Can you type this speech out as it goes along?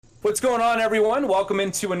What's going on, everyone? Welcome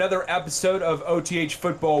into another episode of OTH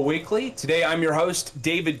Football Weekly. Today, I'm your host,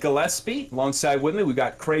 David Gillespie. Alongside with me, we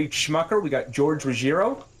got Craig Schmucker, we got George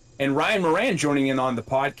Ruggiero, and Ryan Moran joining in on the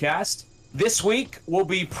podcast. This week, we'll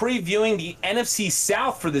be previewing the NFC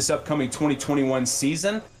South for this upcoming 2021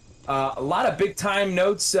 season. A lot of big-time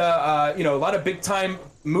notes, a lot of big-time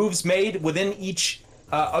moves made within each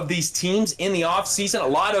of these teams in the offseason. A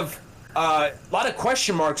lot of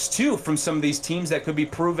question marks too from some of these teams that could be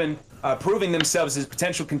proving themselves as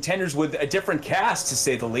potential contenders with a different cast, to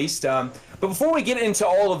say the least. But before we get into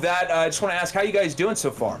all of that, I just want to ask, how you guys doing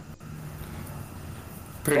so far?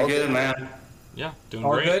 Pretty good, man. Yeah, doing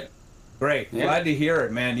All great. good? Great. Yeah. Glad to hear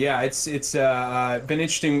it, man. Yeah, it's been an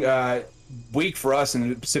interesting week for us in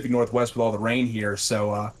the Pacific Northwest with all the rain here.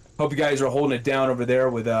 So hope you guys are holding it down over there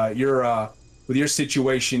with your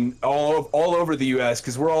situation all over the U.S.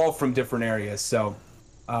 because we're all from different areas. So,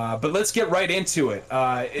 but let's get right into it.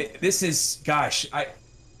 This is, gosh,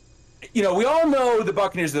 we all know the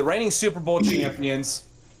Buccaneers, the reigning Super Bowl champions.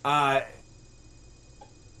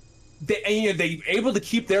 They able to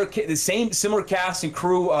keep the same similar cast and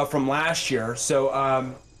crew from last year.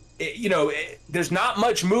 So, there's not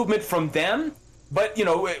much movement from them. But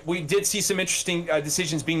we did see some interesting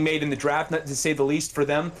decisions being made in the draft, not to say the least, for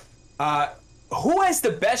them. Who has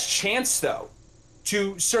the best chance, though,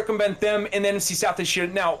 to circumvent them in the NFC South this year?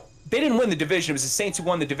 Now, they didn't win the division. It was the Saints who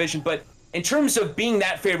won the division. But in terms of being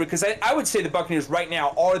that favorite, because I would say the Buccaneers right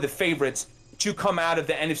now are the favorites to come out of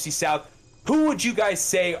the NFC South. Who would you guys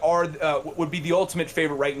say would be the ultimate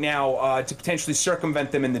favorite right now to potentially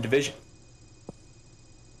circumvent them in the division?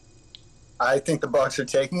 I think the Bucs are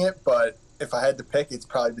taking it, but if I had to pick, it's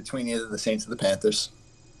probably between either the Saints or the Panthers.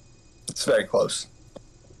 It's very close.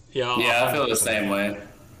 Yeah, I feel the same way.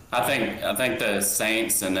 I think the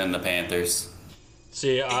Saints and then the Panthers.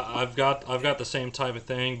 See, I've got the same type of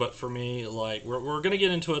thing, but for me, like we're gonna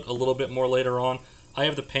get into it a little bit more later on. I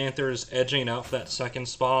have the Panthers edging out for that second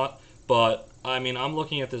spot, but I mean, I'm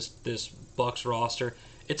looking at this Bucs roster.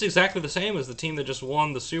 It's exactly the same as the team that just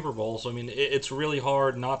won the Super Bowl. So I mean, it's really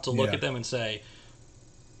hard not to look at them and say,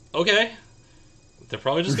 okay, they're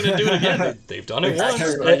probably just going to do it again. They've done it once,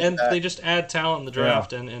 and they just add talent in the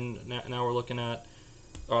draft, and now we're looking at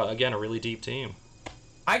again a really deep team.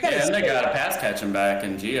 And they got a pass catching back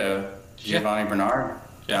in Giovanni Bernard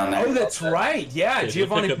down there. Oh, that's right. Yeah,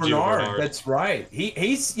 Giovanni pick up Bernard. Bernard. That's right.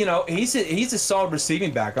 He's a solid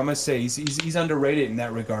receiving back. I must say he's underrated in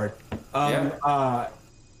that regard. I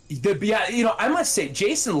must say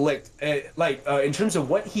Jason Licht, in terms of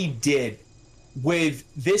what he did with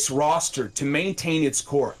this roster to maintain its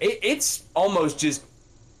core, it's almost just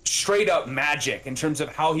straight up magic in terms of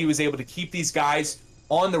how he was able to keep these guys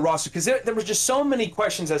on the roster, because there were just so many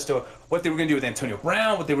questions as to what they were going to do with Antonio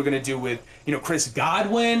Brown, what they were going to do with Chris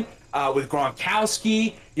Godwin, with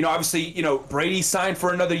Gronkowski. Obviously, Brady signed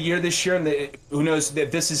for another year this year, and who knows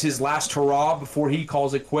that this is his last hurrah before he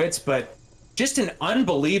calls it quits. But just an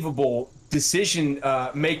unbelievable decision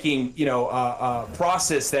making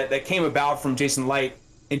process that came about from Jason Licht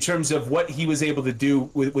in terms of what he was able to do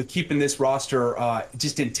with keeping this roster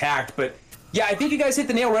just intact. But yeah, I think you guys hit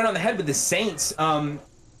the nail right on the head with the Saints.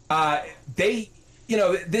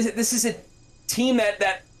 This is a team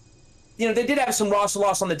that they did have some roster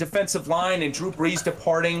loss on the defensive line and Drew Brees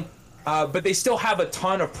departing, but they still have a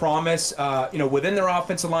ton of promise, within their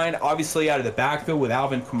offensive line, obviously out of the backfield with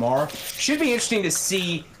Alvin Kamara. Should be interesting to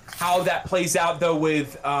see how that plays out, though,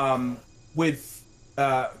 with the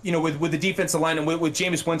defensive line and with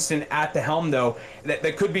Jameis Winston at the helm, though,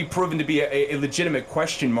 that could be proven to be a legitimate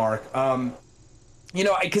question mark.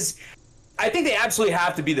 Because I think they absolutely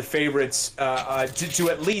have to be the favorites to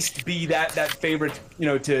at least be that favorite,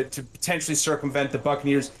 to potentially circumvent the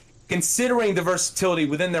Buccaneers, considering the versatility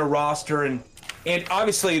within their roster and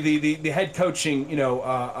obviously the head coaching,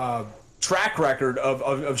 track record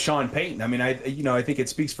of Sean Payton. I mean, I think it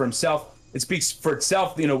speaks for himself. It speaks for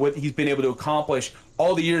itself, what he's been able to accomplish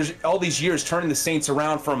all these years, turning the Saints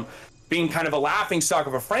around from being kind of a laughingstock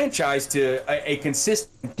of a franchise to a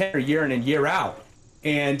consistent contender year in and year out.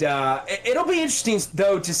 And it'll be interesting,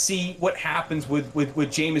 though, to see what happens with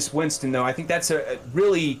Jameis Winston, though. I think that's a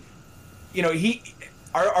really,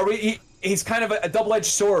 he's kind of a double-edged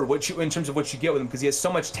sword in terms of what you get with him, because he has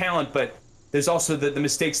so much talent, but there's also the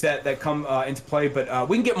mistakes that come into play. But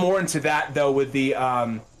we can get more into that, though, with the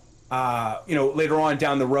later on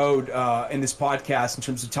down the road in this podcast in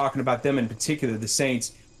terms of talking about them in particular, the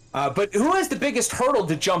Saints. But who has the biggest hurdle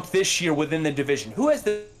to jump this year within the division? Who has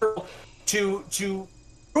the hurdle to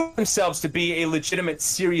prove themselves to be a legitimate,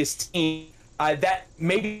 serious team that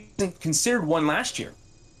maybe isn't considered one last year?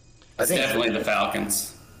 It's definitely the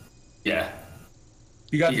Falcons. Yeah.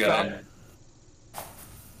 You got You the got Falcons?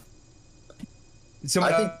 it.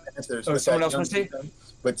 Someone, I think Panthers. oh, with someone that else young want to say?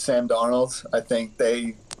 defense, with Sam Darnold, I think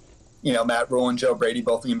they, Matt Rule and Joe Brady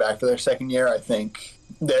both being back for their second year. I think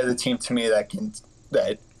they're the team to me that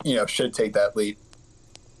should take that lead.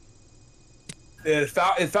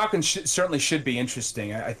 The Falcons certainly should be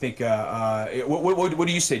interesting. I think. What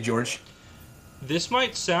do you say, George? This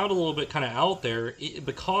might sound a little bit kind of out there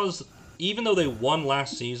because even though they won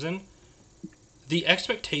last season, the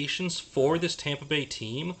expectations for this Tampa Bay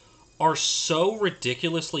team are so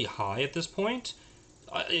ridiculously high at this point.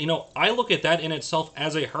 I look at that in itself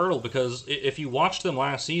as a hurdle because if you watched them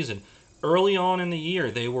last season, early on in the year,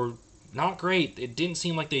 they were not great. It didn't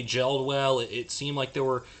seem like they gelled well. It seemed like there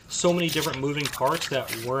were so many different moving parts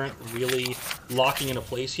that weren't really locking into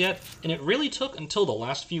place yet. And it really took until the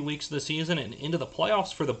last few weeks of the season and into the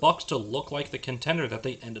playoffs for the Bucs to look like the contender that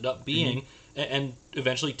they ended up being and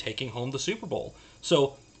eventually taking home the Super Bowl.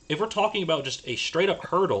 So if we're talking about just a straight up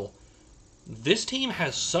hurdle, this team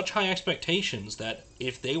has such high expectations that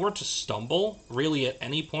if they were to stumble really at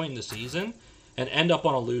any point in the season and end up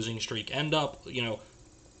on a losing streak, end up,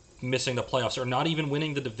 missing the playoffs or not even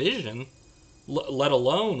winning the division, let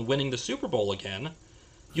alone winning the Super Bowl again,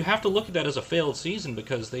 you have to look at that as a failed season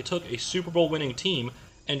because they took a Super Bowl winning team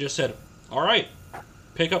and just said, all right,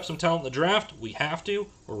 pick up some talent in the draft, we have to,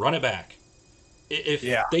 run it back. If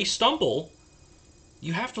they stumble,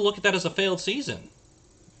 you have to look at that as a failed season.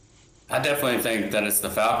 I definitely think that it's the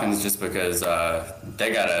Falcons just because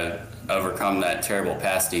they got to overcome that terrible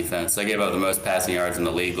pass defense. They gave up the most passing yards in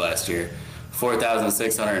the league last year.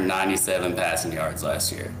 4,697 passing yards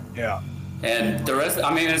last year. Yeah. And the rest,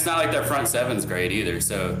 it's not like their front seven's great either.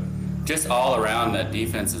 So just all around, that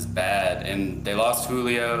defense is bad. And they lost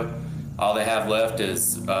Julio. All they have left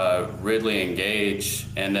is Ridley and Gage.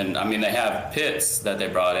 And then, they have Pitts that they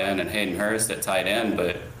brought in and Hayden Hurst at tight end,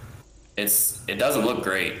 but it doesn't look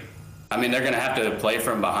great. They're going to have to play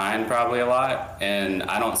from behind probably a lot, and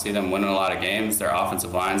I don't see them winning a lot of games. Their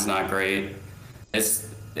offensive line's not great.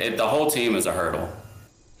 The whole team is a hurdle.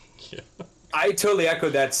 Yeah. I totally echo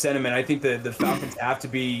that sentiment. I think the Falcons have to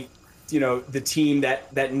be, the team that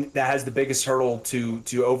has the biggest hurdle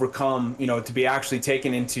to overcome, to be actually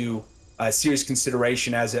taken into serious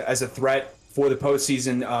consideration as a threat for the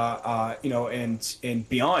postseason, and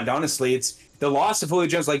beyond. Honestly, it's the loss of Julio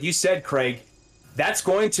Jones, like you said, Craig. That's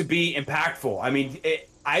going to be impactful.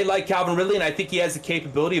 I like Calvin Ridley, and I think he has the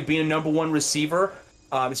capability of being a number one receiver,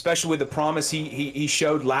 especially with the promise he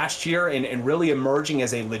showed last year and really emerging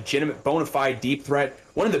as a legitimate, bona fide deep threat.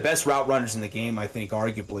 One of the best route runners in the game, I think,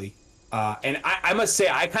 arguably. And I must say,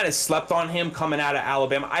 I kind of slept on him coming out of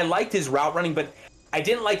Alabama. I liked his route running, but I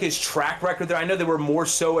didn't like his track record there. I know they were more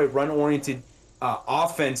so a run-oriented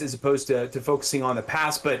offense as opposed to focusing on the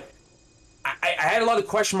pass, but I had a lot of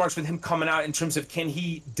question marks with him coming out in terms of can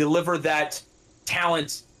he deliver that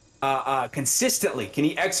talent consistently? Can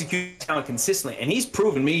he execute talent consistently? And he's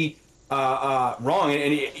proven me wrong,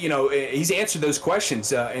 and he's answered those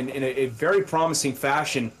questions in a very promising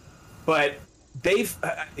fashion. But they've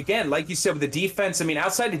again, like you said, with the defense.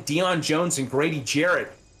 Outside of Deion Jones and Grady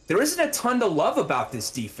Jarrett, there isn't a ton to love about this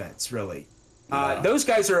defense, really. Those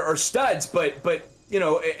guys are studs, but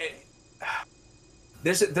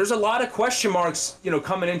there's a lot of question marks,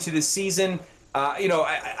 coming into this season.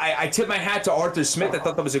 I tip my hat to Arthur Smith. I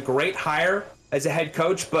thought that was a great hire as a head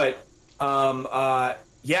coach, but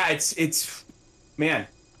it's man,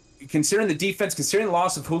 considering the defense, considering the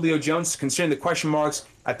loss of Julio Jones, considering the question marks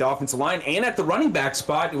at the offensive line and at the running back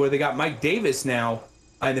spot where they got Mike Davis now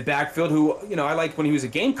in the backfield, who I liked when he was a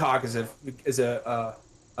Gamecock as a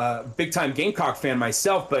big time Gamecock fan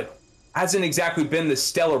myself, but hasn't exactly been the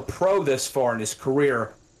stellar pro this far in his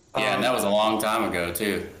career. Yeah, and that was a long time ago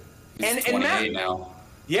too. He's 28 now.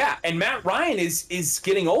 Yeah, and Matt Ryan is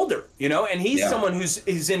getting older, and he's someone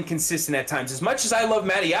who's inconsistent at times. As much as I love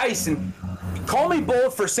Matty Ice, and call me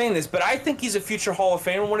bold for saying this, but I think he's a future Hall of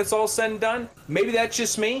Famer when it's all said and done. Maybe that's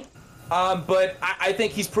just me, but I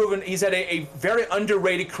think he's proven he's had a very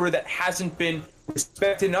underrated career that hasn't been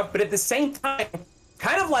respected enough. But at the same time,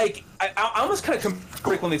 kind of like I almost kind of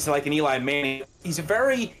compare to like an Eli Manning. He's a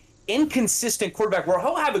very inconsistent quarterback where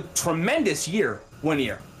he'll have a tremendous year one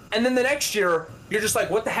year, and then the next year you're just like,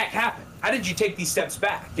 what the heck happened? How did you take these steps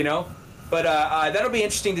back? But that'll be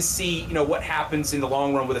interesting to see what happens in the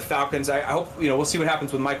long run with the Falcons. I hope we'll see what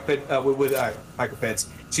happens with Michael Pitts.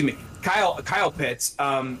 Excuse me, Kyle Pitts.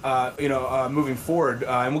 Moving forward,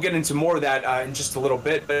 and we'll get into more of that in just a little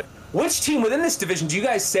bit. But which team within this division do you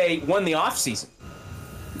guys say won the offseason?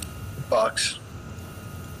 Bucs.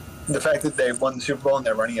 The fact that they won the Super Bowl and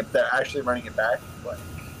they're actually running it back.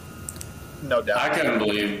 no doubt. I couldn't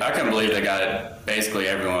believe they got basically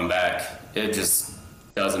everyone back. It just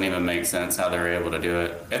doesn't even make sense how they were able to do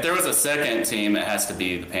it. If there was a second team, it has to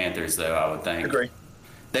be the Panthers, though, I would think. Agree.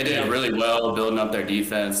 They did really well building up their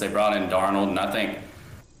defense. They brought in Darnold, and I think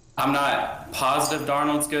I'm not positive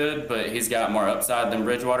Darnold's good, but he's got more upside than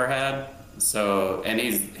Bridgewater had. So, and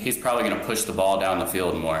he's probably going to push the ball down the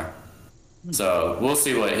field more. So we'll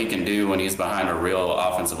see what he can do when he's behind a real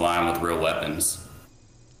offensive line with real weapons.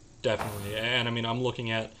 Definitely, and I mean, I'm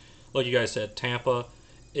looking at, like you guys said, Tampa.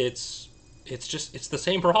 It's the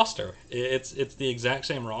same roster. It's the exact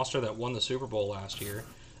same roster that won the Super Bowl last year,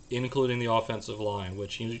 including the offensive line,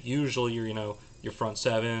 which usually your front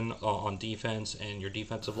seven on defense and your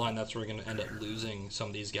defensive line. That's where you're going to end up losing some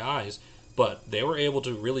of these guys. But they were able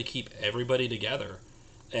to really keep everybody together.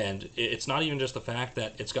 And it's not even just the fact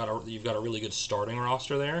that you've got a really good starting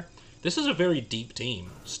roster there. This is a very deep team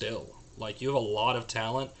still. Like, you have a lot of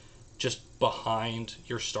talent just behind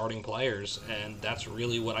your starting players, and that's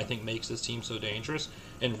really what I think makes this team so dangerous,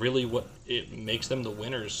 and really what it makes them the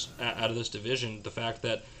winners out of this division. The fact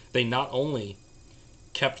that they not only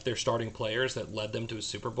kept their starting players that led them to a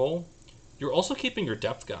Super Bowl, you're also keeping your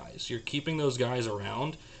depth guys. You're keeping those guys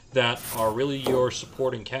around that are really your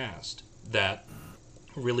supporting cast, that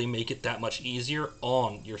really make it that much easier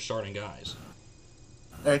on your starting guys.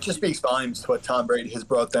 And it just speaks volumes to what Tom Brady has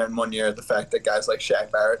brought there in 1 year. The fact that guys like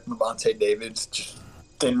Shaq Barrett and Levante Davids just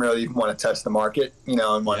didn't really even want to test the market,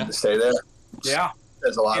 and wanted to stay there. Yeah.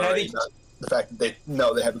 There's a lot And of I think the fact that they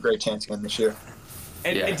know they have a great chance again this year.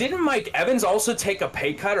 And didn't Mike Evans also take a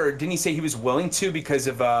pay cut, or didn't he say he was willing to because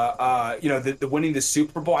of the winning the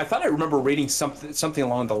Super Bowl? I thought I remember reading something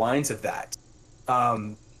along the lines of that.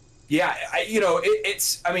 He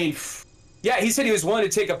said he was willing to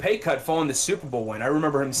take a pay cut following the Super Bowl win. I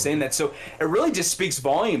remember him saying that. So it really just speaks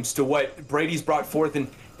volumes to what Brady's brought forth in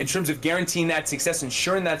terms of guaranteeing that success,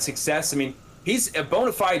 ensuring that success. I mean, he's a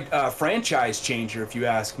bona fide franchise changer, if you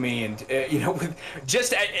ask me. And, with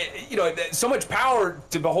just, so much power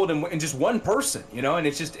to behold in just one person, and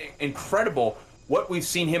it's just incredible what we've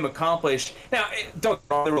seen him accomplish. Now, there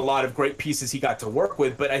were a lot of great pieces he got to work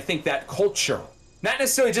with, but I think that culture, not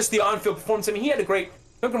necessarily just the on-field performance. I mean, he had a great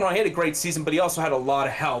season, but he also had a lot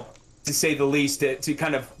of help, to say the least, to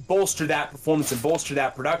kind of bolster that performance and bolster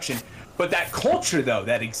that production. But that culture, though,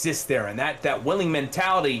 that exists there, and that winning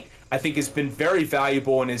mentality, I think, has been very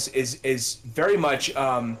valuable and is very much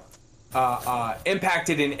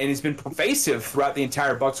impacted and has been pervasive throughout the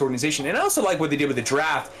entire Bucs organization. And I also like what they did with the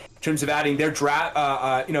draft in terms of adding their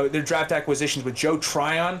draft acquisitions with Joe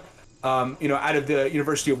Tryon, out of the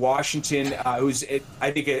University of Washington, who's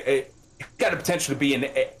I think got the potential to be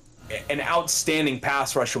an outstanding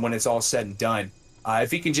pass rusher when it's all said and done.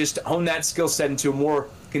 If he can just hone that skill set into a more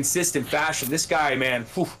consistent fashion, this guy, man,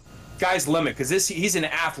 guy's limit, because he's an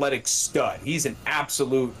athletic stud. He's an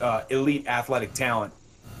absolute elite athletic talent.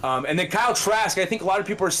 And then Kyle Trask, I think a lot of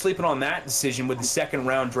people are sleeping on that decision with the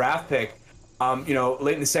second-round draft pick.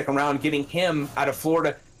 Late in the second round, getting him out of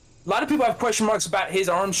Florida. A lot of people have question marks about his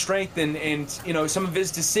arm strength and some of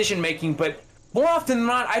his decision-making, but more often than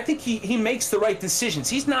not, I think he makes the right decisions.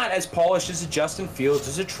 He's not as polished as a Justin Fields,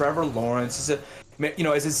 as a Trevor Lawrence, as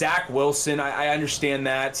a Zach Wilson. I understand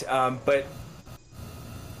that, but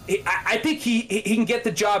I think he can get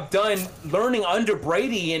the job done learning under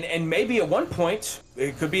Brady, and maybe at one point,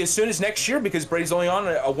 it could be as soon as next year, because Brady's only on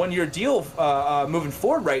a one-year deal moving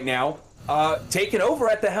forward right now, taking over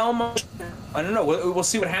at the helm. I don't know. We'll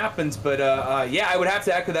see what happens, but I would have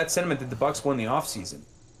to echo that sentiment that the Bucs won the offseason.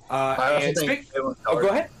 I also think go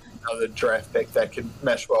ahead. Another draft pick that could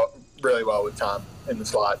mesh really well with Tom in the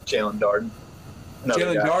slot, Jalen Darden.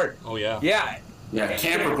 Jalen Darden. Oh, yeah. Yeah. Yeah,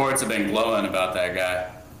 camp reports have been glowing about that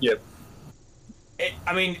guy. Yep.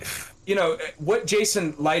 What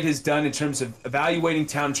Jason Light has done in terms of evaluating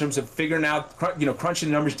talent, in terms of figuring out, crunching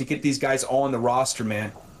the numbers to get these guys all on the roster,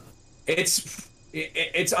 man,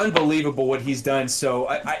 it's unbelievable what he's done. So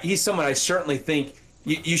he's someone I certainly think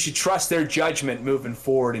you should trust their judgment moving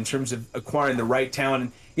forward in terms of acquiring the right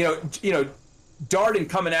talent. Darden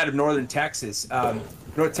coming out of North Texas,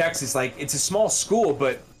 like, it's a small school,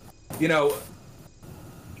 but he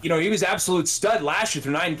was absolute stud last year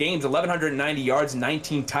through 9 games, 1,190 yards, and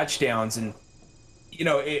 19 touchdowns. And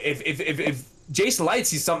if Jason Light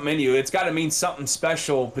sees something in you, it's got to mean something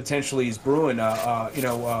special potentially is brewing,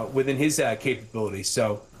 within his capabilities.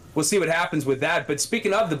 So we'll see what happens with that. But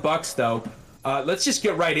speaking of the Bucs, though, let's just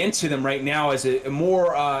get right into them right now as a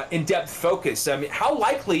more in-depth focus. I mean, how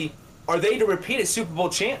likely are they to repeat as Super Bowl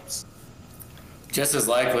champs? Just as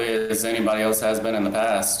likely as anybody else has been in the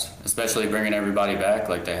past, especially bringing everybody back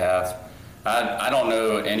like they have. I don't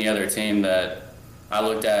know any other team that I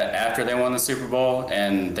looked at after they won the Super Bowl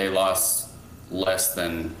and they lost less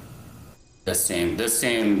than this team. This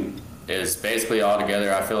team is basically all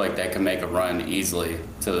together. I feel like they can make a run easily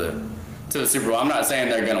to the Super Bowl. I'm not saying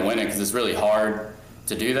they're going to win it because it's really hard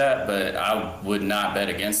to do that, but I would not bet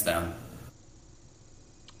against them.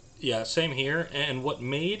 Yeah, same here. And what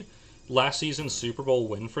made last season's Super Bowl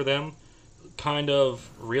win for them kind of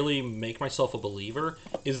really make myself a believer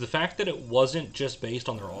is the fact that it wasn't just based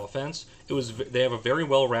on their offense. They have a very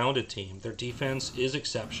well-rounded team. Their defense is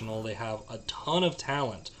exceptional. They have a ton of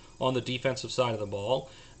talent on the defensive side of the ball,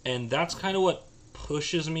 and that's kind of what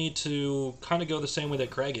pushes me to kind of go the same way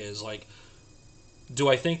that Craig is. Like, do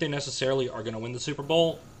I think they necessarily are going to win the Super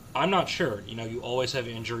Bowl? I'm not sure. You know, you always have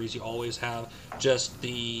injuries. You always have just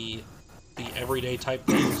the everyday type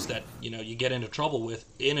things that, you know, you get into trouble with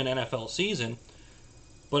in an NFL season.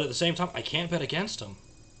 But at the same time, I can't bet against them.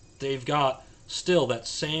 They've got still that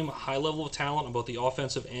same high level of talent on both the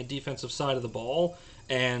offensive and defensive side of the ball.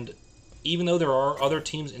 And even though there are other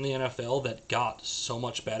teams in the NFL that got so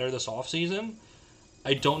much better this offseason,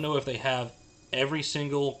 I don't know if they have every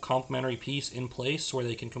single complementary piece in place where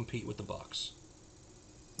they can compete with the Bucs.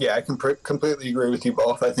 Yeah, I can completely agree with you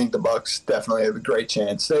both. I think the Bucs definitely have a great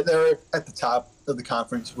chance. They're at the top of the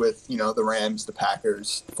conference with, you know, the Rams, the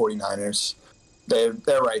Packers, the 49ers.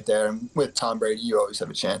 They're right there. And with Tom Brady, you always have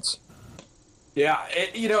a chance. Yeah,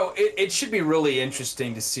 it should be really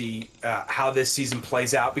interesting to see how this season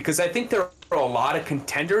plays out, because I think there are a lot of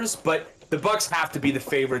contenders, but the Bucs have to be the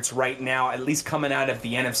favorites right now, at least coming out of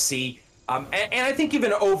the NFC. And I think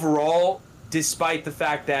even overall, despite the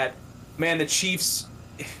fact that, man, the Chiefs,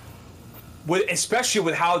 especially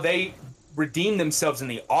with how they redeemed themselves in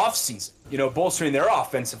the offseason, you know, bolstering their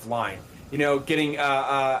offensive line, you know, getting,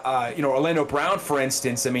 Orlando Brown, for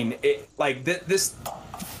instance. I mean, this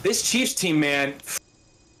Chiefs team, man,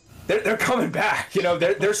 they're coming back. You know,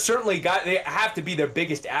 they're certainly they have to be their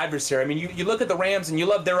biggest adversary. I mean, you look at the Rams and you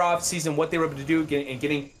love their offseason, what they were able to do in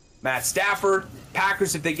getting Matt Stafford.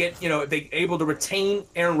 Packers, if they're able to retain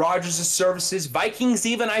Aaron Rodgers' services. Vikings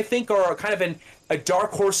even, I think, are kind of a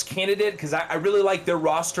dark horse candidate, because I really like their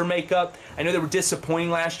roster makeup. I know they were disappointing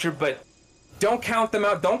last year, but don't count them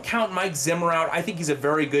out. Don't count Mike Zimmer out. I think he's a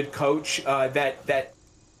very good coach that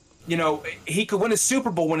he could win a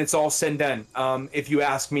Super Bowl when it's all said and done, if you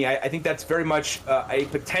ask me. I think that's very much a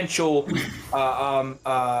potential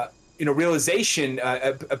realization,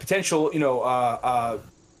 a potential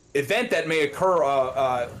event that may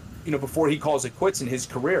occur before he calls it quits in his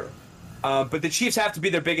career. But the Chiefs have to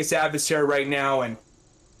be their biggest adversary right now, and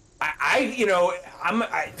if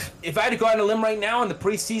I had to go out on a limb right now in the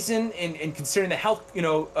preseason and considering the health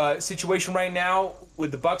situation right now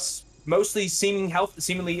with the Bucs mostly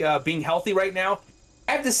seemingly being healthy right now,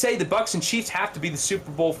 I have to say the Bucs and Chiefs have to be the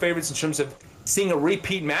Super Bowl favorites in terms of seeing a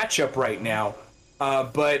repeat matchup right now.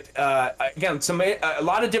 But again, a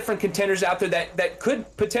lot of different contenders out there that could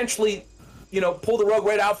potentially, pull the rug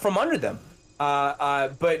right out from under them.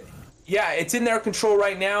 But yeah, it's in their control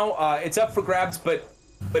right now. It's up for grabs, but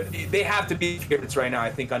they have to be favorites right now,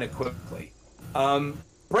 I think, unequivocally.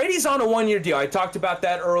 Brady's on a one-year deal. I talked about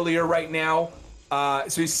that earlier. Right now,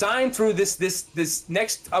 so he's signed through this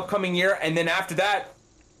next upcoming year, and then after that,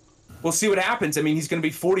 we'll see what happens. I mean, he's going to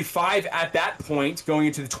be 45 at that point, going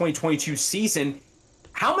into the 2022 season.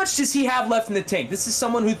 How much does he have left in the tank? This is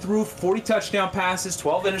someone who threw 40 touchdown passes,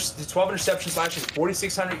 12 interceptions last year,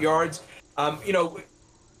 4,600 yards.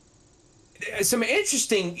 Some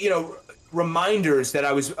interesting, reminders that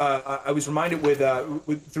I was reminded with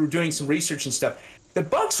through doing some research and stuff. The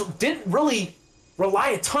Bucs didn't really rely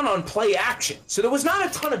a ton on play action, so there was not a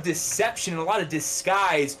ton of deception and a lot of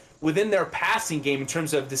disguise within their passing game in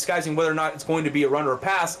terms of disguising whether or not it's going to be a run or a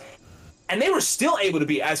pass. And they were still able to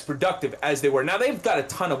be as productive as they were. Now, they've got a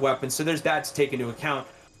ton of weapons, so there's that to take into account.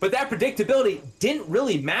 But that predictability didn't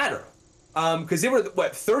really matter because they were,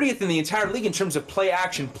 30th in the entire league in terms of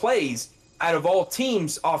play-action plays out of all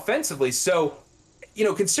teams offensively. So,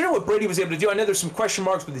 considering what Brady was able to do, I know there's some question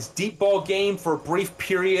marks with his deep ball game for a brief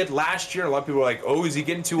period last year. A lot of people were like, oh, is he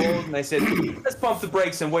getting too old? And I said, let's pump the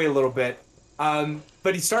brakes and wait a little bit.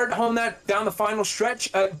 But he started to hone that down the final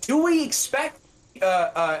stretch. Do we expect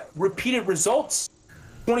repeated results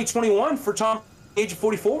 2021 for Tom, age of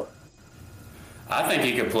 44? I think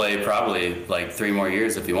he could play probably like 3 more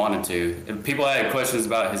years if he wanted to. People had questions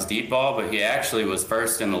about his deep ball, but he actually was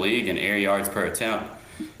first in the league in air yards per attempt.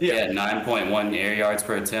 Yeah. He had 9.1 air yards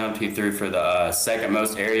per attempt. He threw for the second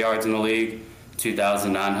most air yards in the league,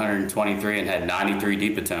 2,923, and had 93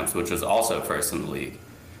 deep attempts, which was also first in the league.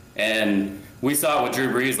 And we saw it with Drew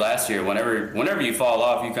Brees last year. Whenever you fall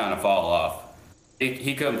off, you kind of fall off.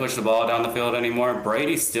 He couldn't push the ball down the field anymore.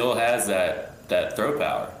 Brady still has that throw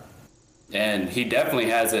power. And he definitely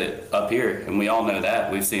has it up here, and we all know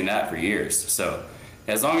that. We've seen that for years. So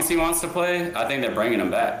as long as he wants to play, I think they're bringing him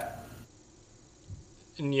back.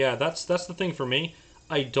 And yeah, that's the thing for me.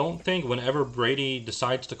 I don't think whenever Brady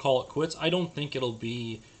decides to call it quits, I don't think it'll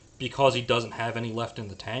be because he doesn't have any left in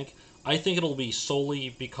the tank. I think it'll be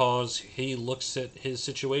solely because he looks at his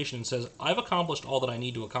situation and says, I've accomplished all that I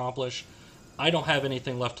need to accomplish. I don't have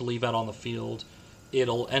anything left to leave out on the field.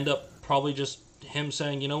 It'll end up probably just him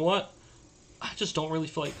saying, you know what? I just don't really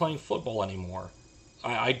feel like playing football anymore.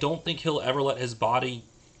 I don't think he'll ever let his body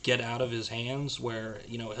get out of his hands where,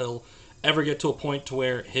 he'll ever get to a point to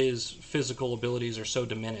where his physical abilities are so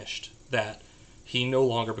diminished that he no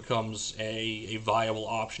longer becomes a viable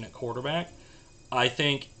option at quarterback. I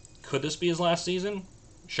think, could this be his last season?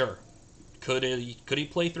 Sure. Could he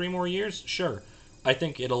play 3 more years? Sure. I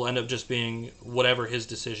think it'll end up just being whatever his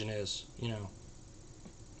decision is,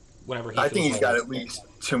 whenever he I think he's got at least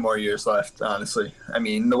 2 more years left, honestly. I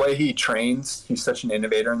mean, the way he trains, he's such an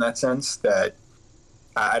innovator in that sense that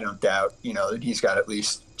I don't doubt, that he's got at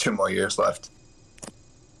least 2 more years left.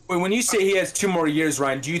 When you say he has 2 more years,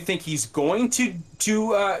 Ryan, do you think he's going to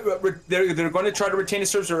they're going to try to retain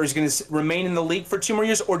his service, or is he going to remain in the league for 2 more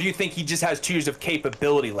years, or do you think he just has 2 years of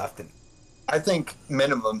capability left in him? I think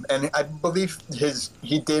minimum, and I believe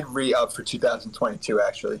he did re-up for 2022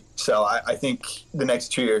 actually. So I think the next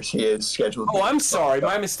 2 years he is scheduled. Oh, I'm sorry,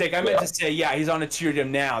 my mistake. I meant to say, yeah, he's on a 2-year deal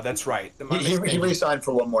now. That's right. He re-signed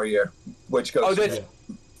for 1 more year, which goes. Oh,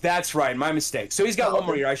 that's right. My mistake. So he's got 1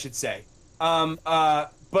 more year, I should say.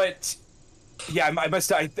 But yeah, I must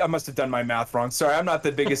have done my math wrong. Sorry, I'm not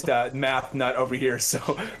the biggest math nut over here,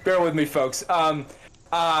 so bear with me, folks.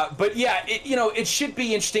 But yeah, it should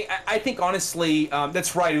be interesting. I think honestly,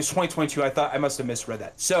 that's right. It was 2022. I thought I must have misread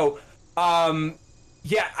that. So,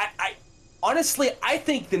 yeah, I honestly, I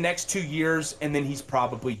think the next 2 years and then he's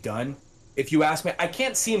probably done. If you ask me, I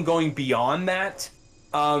can't see him going beyond that.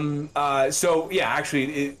 So yeah,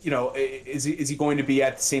 actually, is he going to be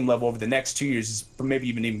at the same level over the next 2 years? Is maybe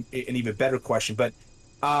even an even better question. But,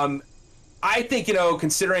 I think,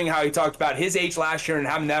 considering how he talked about his age last year and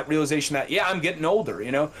having that realization that, yeah, I'm getting older,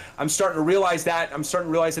 I'm starting to realize that. I'm starting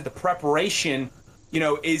to realize that the preparation,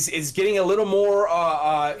 is getting a little more,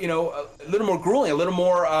 a little more grueling, a little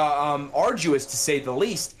more arduous, to say the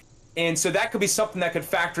least. And so that could be something that could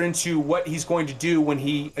factor into what he's going to do when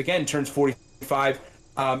he, again, turns 45,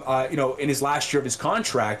 in his last year of his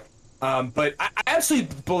contract. But I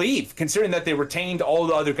absolutely believe, considering that they retained all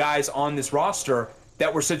the other guys on this roster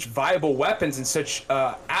that were such viable weapons and such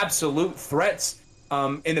absolute threats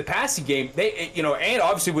in the passing game, they, and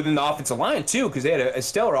obviously within the offensive line too, because they had a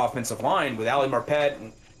stellar offensive line with Ali Marpet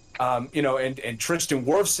and and Tristan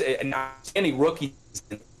Wirfs and outstanding rookies.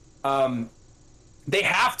 They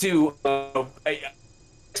have to.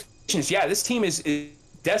 Yeah, this team is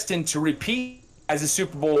destined to repeat as a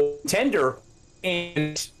Super Bowl contender,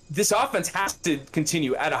 and this offense has to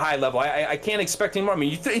continue at a high level. I can't expect any more. I mean,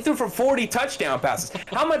 he threw for 40 touchdown passes.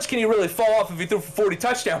 How much can he really fall off if he threw for 40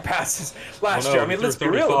 touchdown passes last year? I mean, let's be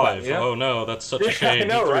real about it. Oh, no, that's such a shame. He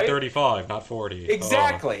threw 35, not 40.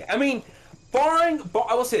 Exactly. I mean, barring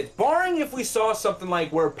if we saw something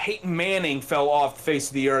like where Peyton Manning fell off the face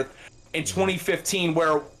of the earth in 2015,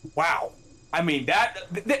 where, wow, I mean, that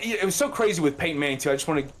it was so crazy with Peyton Manning, too. I just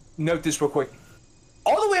want to note this real quick.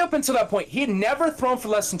 All the way up until that point, he had never thrown for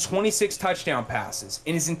less than 26 touchdown passes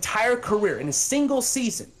in his entire career, in a single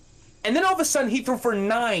season. And then all of a sudden, he threw for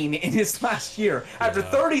 9 in his last year, after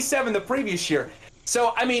 37 the previous year.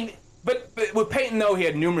 So, I mean, but with Peyton, though, he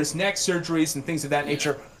had numerous neck surgeries and things of that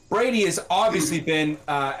nature. Brady has obviously been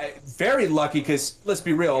very lucky because, let's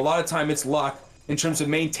be real, a lot of time it's luck in terms of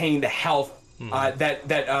maintaining the health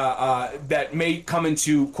that may come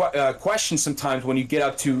into question sometimes when you get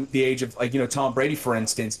up to the age of, like, Tom Brady, for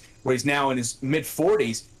instance, where he's now in his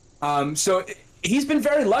mid-40s. So he's been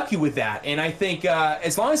very lucky with that. And I think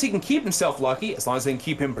as long as he can keep himself lucky, as long as they can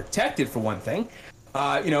keep him protected, for one thing,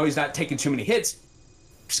 he's not taking too many hits,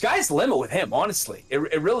 sky's the limit with him, honestly.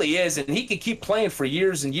 It really is. And he could keep playing for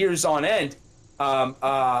years and years on end.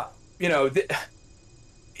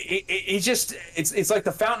 It's like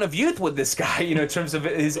the fountain of youth with this guy, in terms of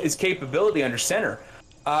his capability under center.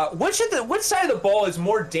 Which side of the ball is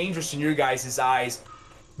more dangerous in your guys' eyes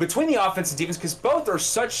between the offense and defense? Because both are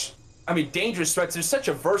such, dangerous threats. They're such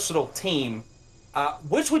a versatile team.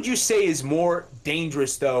 Which would you say is more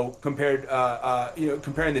dangerous, though, comparing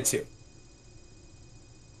the two?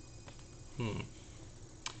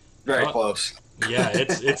 Very close. Yeah,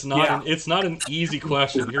 it's not it's not an easy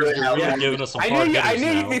question. You're really giving us some hard hitters I knew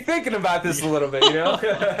now. you'd be thinking about this a little bit, you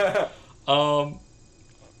know.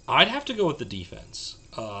 I'd have to go with the defense.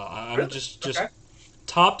 I'm Really? just Okay.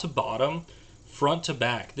 top to bottom, front to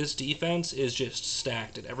back. This defense is just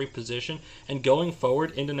stacked at every position. And going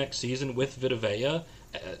forward into next season with Vita Vea,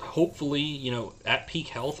 hopefully, at peak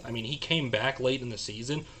health. I mean, he came back late in the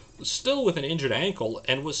season, still with an injured ankle,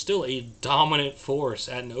 and was still a dominant force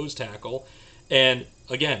at nose tackle. And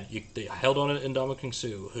again, they held on to Ndamukong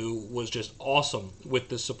Suh, who was just awesome with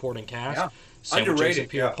the supporting cast. Yeah. Same with Underrated, Jason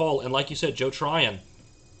Pierre-Paul. And like you said, Joe Tryon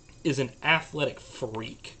is an athletic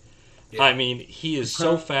freak. Yeah. I mean, he is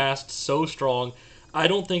so fast, so strong. I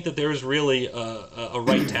don't think that there's really a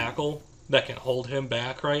right tackle that can hold him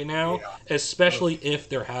back right now, especially if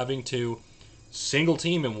they're having to single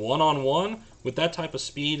team him one-on-one with that type of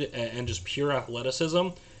speed and just pure athleticism.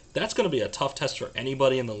 That's going to be a tough test for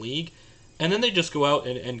anybody in the league. And then they just go out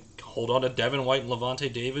and hold on to Devin White and Levante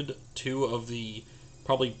David, two of the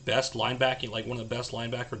probably best linebacking, like one of the best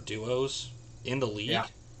linebacker duos in the league. Yeah,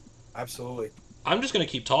 absolutely. I'm just going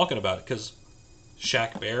to keep talking about it because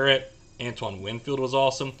Shaq Barrett, Antoine Winfield was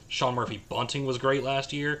awesome. Sean Murphy Bunting was great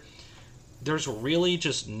last year. There's really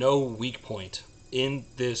just no weak point in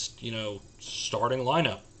this, starting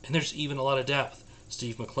lineup. And there's even a lot of depth.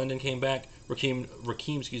 Steve McClendon came back. Raheem,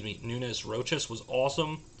 Nunes Roches was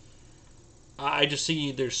awesome. I just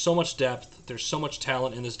see there's so much depth. There's so much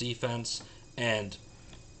talent in this defense. And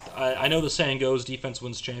I know the saying goes, defense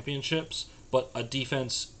wins championships, but a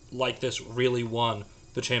defense like this really won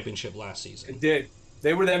the championship last season. It did.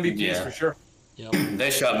 They were the MVPs for sure. Yep. They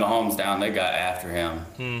shut Mahomes down. They got after him.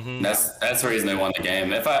 Mm-hmm. That's the reason they won the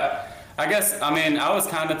game. I was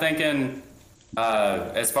kind of thinking,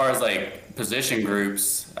 as far as like position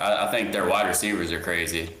groups, I think their wide receivers are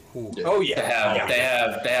crazy. Ooh. Oh yeah. They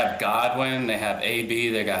have Godwin, they have AB,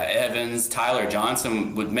 they got Evans, Tyler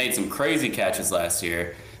Johnson made some crazy catches last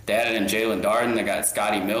year. They added in Jalen Darden, they got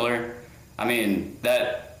Scotty Miller. I mean,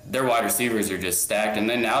 their wide receivers are just stacked. And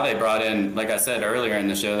then now they brought in, like I said earlier in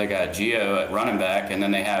the show, they got Gio at running back, and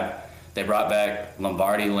then they brought back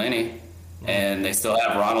Lombardi Lenny, and they still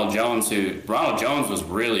have Ronald Jones, Ronald Jones was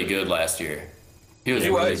really good last year. He was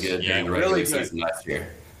really good during the regular season last year.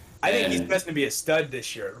 I think he's destined to be a stud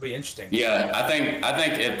this year. It'll be interesting. Yeah, I think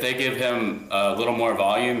if they give him a little more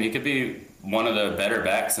volume, he could be one of the better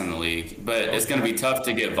backs in the league. But it's going to be tough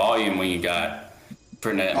to get volume when you got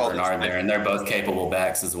Fournette and Bernard there, and they're both capable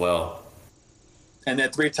backs as well. And they're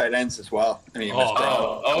 3 tight ends as well. I mean,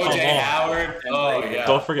 O.J. Howard. Oh, yeah.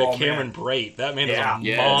 Don't forget Cameron Brate. That man is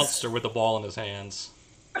a monster with the ball in his hands.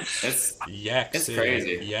 It's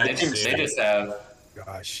crazy. They just have.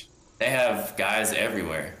 Gosh. They have guys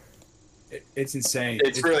everywhere. It's insane.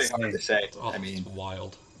 It's really hard to say. I mean, it's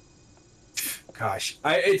wild. Gosh,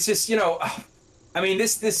 it's just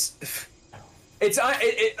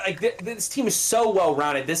this team is so well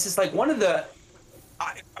rounded. This is like one of the.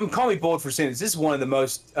 I'm calling me bold for saying this. This is one of the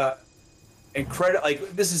most incredible.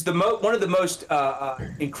 Like this is one of the most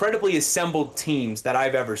incredibly assembled teams that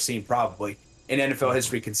I've ever seen, probably in NFL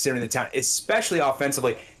history, considering the talent, especially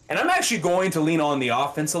offensively. And I'm actually going to lean on the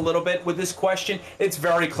offense a little bit with this question. It's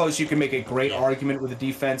very close. You can make a great argument with the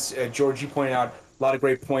defense. George, you pointed out a lot of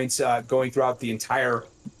great points going throughout the entire,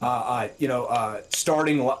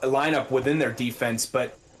 starting lineup within their defense.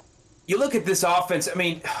 But you look at this offense. I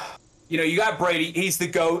mean, you got Brady. He's the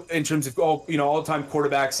GOAT in terms of all-time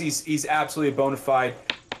quarterbacks. He's absolutely a bona fide,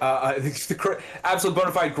 absolute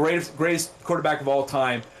bona fide greatest quarterback of all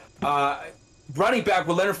time. Running back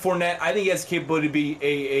with Leonard Fournette, I think he has the capability to be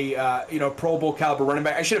a Pro Bowl caliber running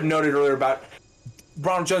back. I should have noted earlier about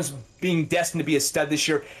Ronald Jones being destined to be a stud this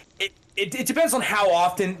year. It depends on how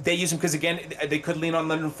often they use him, because again, they could lean on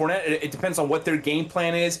Leonard Fournette. It depends on what their game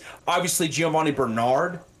plan is. Obviously, Giovanni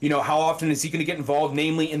Bernard, how often is he going to get involved,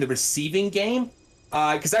 namely in the receiving game?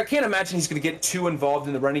 Because I can't imagine he's going to get too involved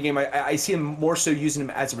in the running game. I see him more so using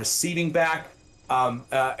him as a receiving back.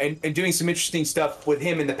 And doing some interesting stuff with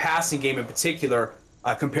him in the passing game in particular,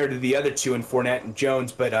 compared to the other two in Fournette and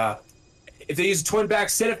Jones. But if they use a twin back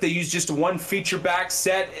set, if they use just one feature back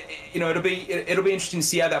set, it'll be interesting to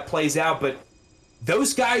see how that plays out. But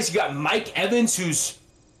those guys, you got Mike Evans, who's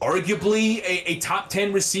arguably a top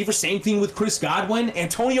 10 receiver. Same thing with Chris Godwin,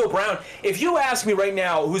 Antonio Brown. If you ask me right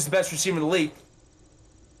now who's the best receiver in the league,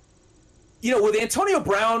 with Antonio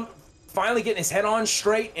Brown finally getting his head on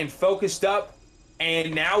straight and focused up.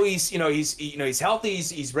 And now he's healthy.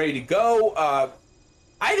 He's ready to go.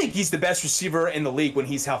 I think he's the best receiver in the league when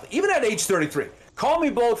he's healthy, even at age 33. Call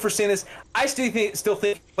me bold for saying this. I still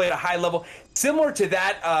think he played at a high level, similar to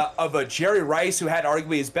that of a Jerry Rice, who had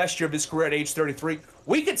arguably his best year of his career at age 33.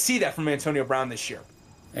 We could see that from Antonio Brown this year.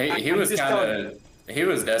 He was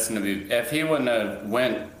destined to be. If he wouldn't have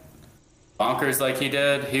went bonkers like he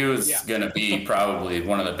did, he was going to be probably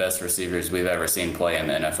one of the best receivers we've ever seen play in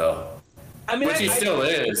the NFL. I mean, which he still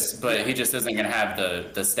is, but he just isn't going to have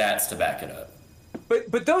the stats to back it up.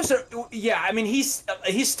 But those are, I mean, he's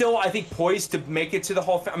still, I think, poised to make it to the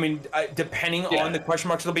Hall of Fame. I mean, depending on the question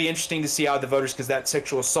marks, it'll be interesting to see how the voters, because that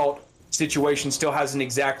sexual assault situation still hasn't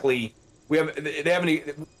exactly,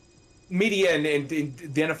 media and the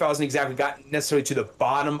NFL hasn't exactly gotten necessarily to the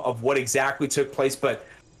bottom of what exactly took place. But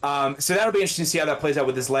so that'll be interesting to see how that plays out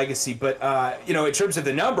with his legacy. But, in terms of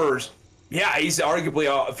the numbers, he's arguably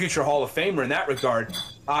a future Hall of Famer in that regard.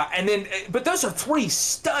 But those are three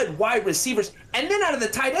stud wide receivers. And then out of the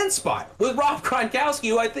tight end spot with Rob Gronkowski,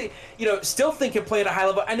 who I think, still think can play at a high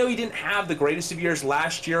level. I know he didn't have the greatest of years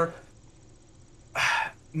last year.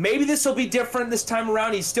 Maybe this will be different this time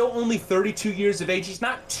around. He's still only 32 years of age. He's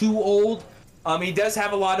not too old. He does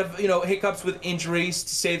have a lot of, hiccups with injuries,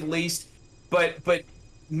 to say the least. But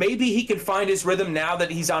maybe he can find his rhythm now that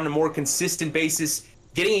he's on a more consistent basis,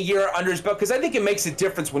 getting a year under his belt, because I think it makes a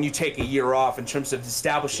difference when you take a year off in terms of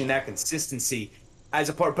establishing that consistency as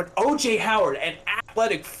a part. But O.J. Howard, an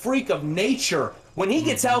athletic freak of nature, when he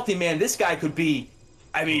gets healthy, man, this guy could be,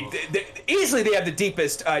 easily they have the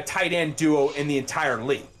deepest tight end duo in the entire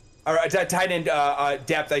league. Or tight end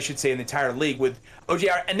depth, I should say, in the entire league with O.J.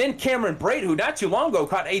 Howard. And then Cameron Brate, who not too long ago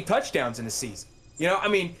caught 8 touchdowns in a season.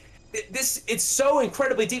 It's so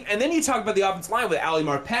incredibly deep. And then you talk about the offensive line with Ali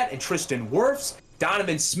Marpet and Tristan Wirfs,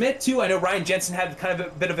 Donovan Smith, too. I know Ryan Jensen had kind of a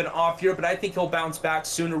bit of an off year, but I think he'll bounce back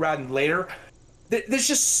sooner rather than later. There's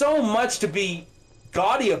just so much to be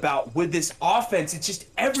gaudy about with this offense. It's just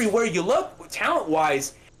everywhere you look,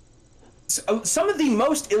 talent-wise. Some of the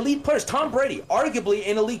most elite players, Tom Brady, arguably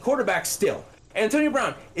an elite quarterback still. Antonio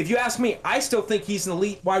Brown, if you ask me, I still think he's an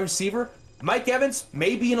elite wide receiver. Mike Evans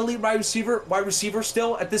may be an elite wide receiver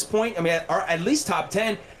still at this point. At least top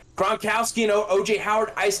 10. Gronkowski and O.J.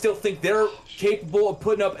 Howard, I still think they're capable of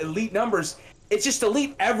putting up elite numbers. It's just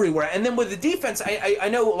elite everywhere. And then with the defense, I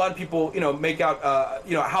know a lot of people, make out,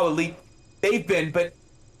 how elite they've been, but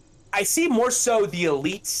I see more so the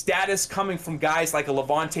elite status coming from guys like a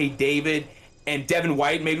Levante David and Devin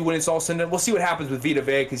White, maybe when it's all said and done. We'll see what happens with Vita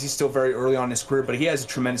Vea, because he's still very early on in his career, but he has a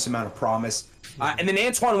tremendous amount of promise. And then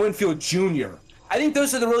Antoine Winfield Jr. I think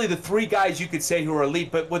those are really the three guys you could say who are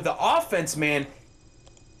elite. But with the offense, man,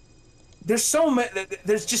 there's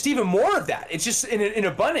just even more of that. It's just in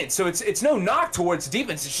abundance. So it's no knock towards the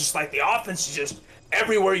defense. It's just like the offense is just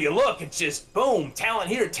everywhere you look. It's just boom, talent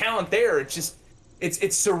here, talent there. It's just it's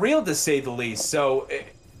surreal to say the least. So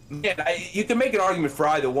you can make an argument for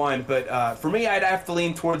either one, but for me, I'd have to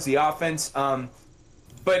lean towards the offense.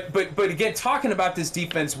 But again, talking about this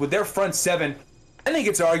defense with their front seven, I think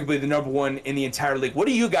it's arguably the number one in the entire league. What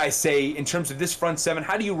do you guys say in terms of this front seven?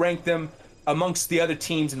 How do you rank them amongst the other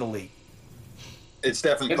teams in the league? It's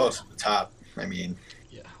definitely close to the top.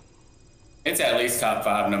 It's at least top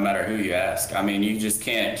 5 no matter who you ask. You just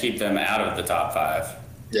can't keep them out of the top 5.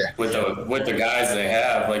 Yeah. With the guys they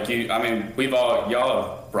have, y'all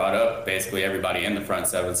have brought up basically everybody in the front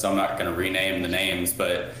seven, so I'm not going to rename the names,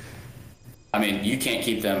 but you can't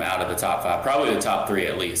keep them out of the top 5, probably the top 3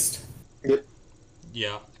 at least. Yep.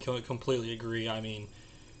 Yeah, completely agree.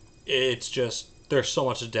 It's just there's so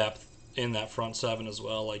much depth in that front seven as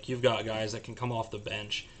well. Like, you've got guys that can come off the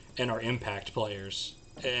bench and are impact players,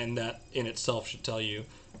 and that in itself should tell you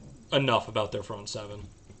enough about their front seven.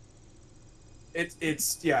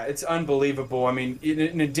 It's unbelievable.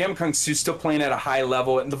 Ndamukong Suh's still playing at a high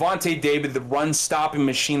level, and Levante David, the run-stopping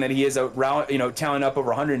machine that he is, tallying up over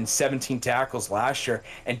 117 tackles last year.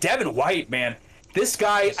 And Devin White, man, this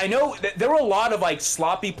guy, I know that there were a lot of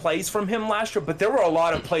sloppy plays from him last year, but there were a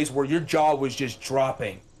lot of plays where your jaw was just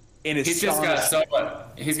dropping. He's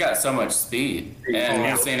got so much speed, and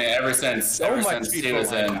we've seen it ever since he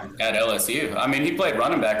was at LSU. He played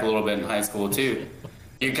running back a little bit in high school too.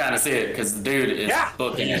 You kind of see it because the dude is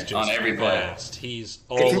booking it on every play. He's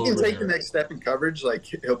all if he can take the next step in coverage,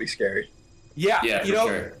 he'll be scary. Yeah,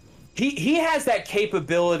 sure. He has that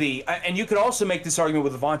capability, and you could also make this argument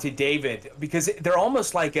with Levante David, because they're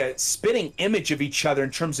almost like a spitting image of each other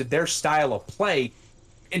in terms of their style of play,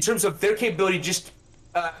 in terms of their capability just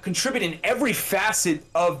contribute in every facet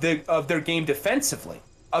of their game defensively,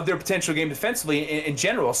 of their potential game defensively in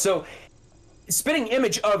general. So, spitting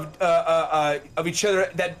image of each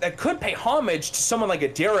other that could pay homage to someone like a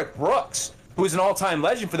Derek Brooks, who was an all-time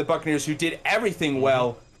legend for the Buccaneers, who did everything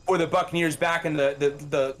well for the Buccaneers back in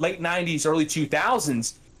the late 90s, early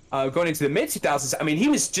 2000s, going into the mid 2000s. I mean, he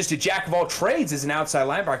was just a jack of all trades as an outside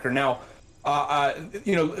linebacker. Now,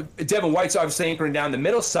 Devin White's obviously anchoring down the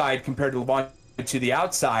middle side compared to Levante to the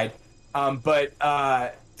outside, but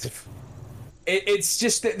it's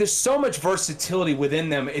just that there's so much versatility within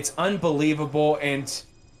them. It's unbelievable. And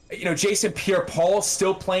Jason Pierre-Paul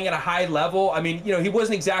still playing at a high level. I mean, he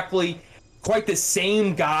wasn't exactly quite the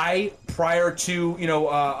same guy prior to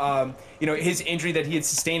his injury that he had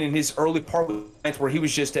sustained in his early part where he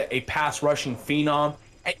was just a pass rushing phenom.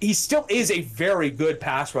 He still is a very good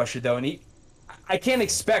pass rusher though, and I can't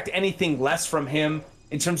expect anything less from him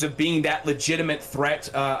in terms of being that legitimate threat,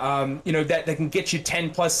 that can get you 10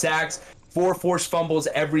 plus sacks, 4 forced fumbles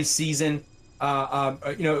every season,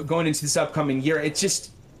 going into this upcoming year. It's just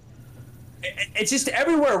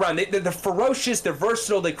everywhere around. They're ferocious, they're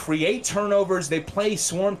versatile, they create turnovers, they play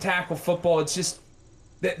swarm tackle football. It's just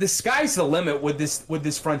the sky's the limit with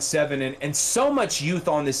this front seven, and so much youth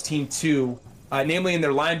on this team too, namely in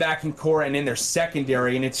their linebacking core and in their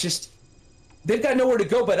secondary. And it's just they've got nowhere to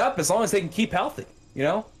go but up as long as they can keep healthy.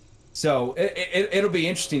 So it'll be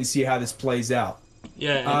interesting to see how this plays out.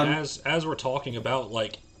 Yeah, and as we're talking about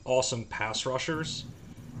like awesome pass rushers,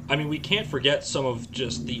 I mean, we can't forget some of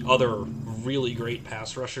just the other really great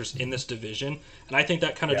pass rushers in this division, and I think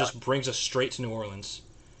that kind of just brings us straight to New Orleans.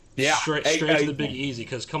 Yeah, straight to the Big Easy,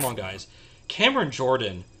 because come on, guys, Cameron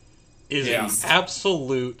Jordan is an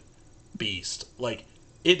absolute beast. Like,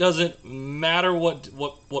 it doesn't matter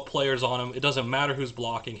what player's on him. It doesn't matter who's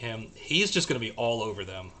blocking him. He's just going to be all over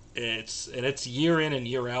them. It's year in and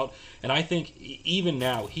year out, and I think even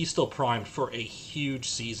now he's still primed for a huge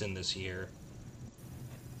season this year.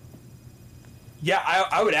 Yeah,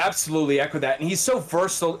 I would absolutely echo that, and he's so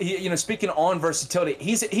versatile. Speaking on versatility,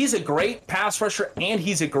 he's a great pass rusher and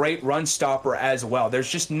he's a great run stopper as well. There's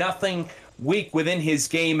just nothing weak within his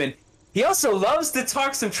game, and he also loves to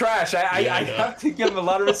talk some trash. I have to give him a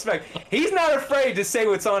lot of respect. He's not afraid to say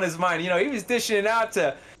what's on his mind. He was dishing it out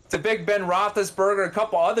to Big Ben Roethlisberger, a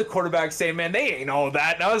couple other quarterbacks saying, man, they ain't all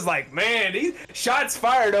that. And I was like, man, these shots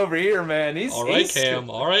fired over here, man. All right, Cam.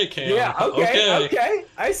 Yeah, okay.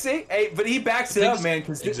 I see. Hey, but he backs it up, man.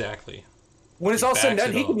 Exactly. When it's all said and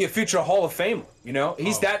done, he can be a future Hall of Famer.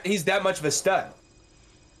 He's that much of a stud.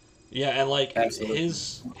 Yeah, and like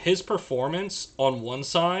his performance on one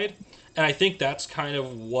side, and I think that's kind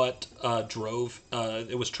of what drove.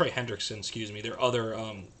 It was Trey Hendrickson, their other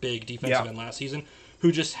big defensive end last season,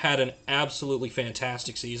 who just had an absolutely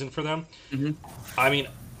fantastic season for them. Mm-hmm. I mean,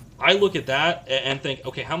 I look at that and think,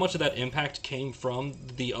 okay, how much of that impact came from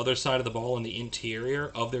the other side of the ball and the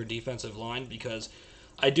interior of their defensive line? Because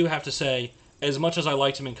I do have to say, as much as I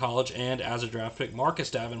liked him in college and as a draft pick, Marcus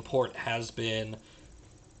Davenport has been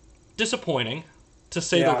disappointing, to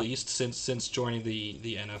say the least, since joining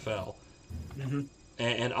the NFL. Mm-hmm.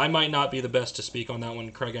 And I might not be the best to speak on that one,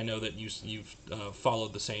 Craig. I know that you've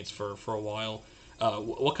followed the Saints for a while.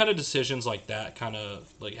 What kind of decisions like that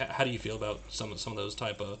how do you feel about some of those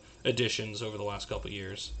type of additions over the last couple of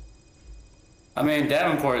years? I mean,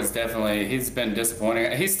 Davenport is he's been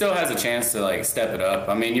disappointing. He still has a chance to step it up.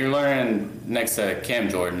 I mean, you're learning next to Cam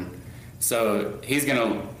Jordan, so he's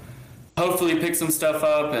gonna hopefully pick some stuff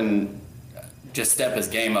up and just step his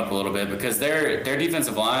game up a little bit, because their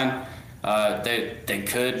defensive line, they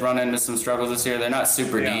could run into some struggles this year. They're not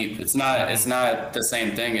super deep. It's not the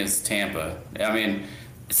same thing as Tampa. I mean,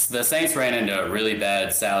 the Saints ran into a really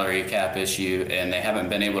bad salary cap issue, and they haven't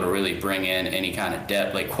been able to really bring in any kind of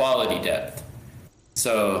depth, like quality depth.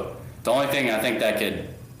 So the only thing I think that could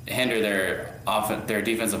hinder their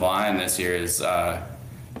defensive line this year is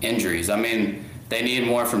injuries. I mean, they need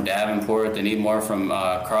more from Davenport. They need more from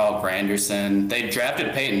Carl Granderson. They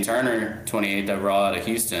drafted Peyton Turner, 28th overall out of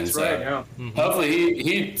Houston. That's right, yeah. Mm-hmm. Hopefully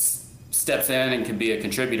he steps in and can be a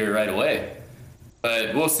contributor right away.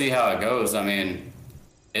 But we'll see how it goes. I mean,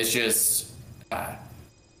 it's just the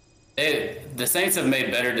Saints have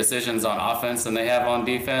made better decisions on offense than they have on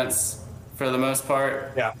defense for the most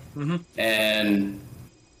part. Yeah. Mm-hmm. And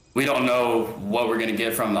we don't know what we're going to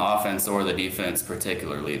get from the offense or the defense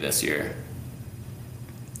particularly this year.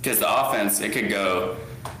 Because the offense, they could go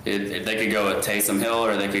with Taysom Hill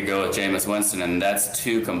or they could go with Jameis Winston, and that's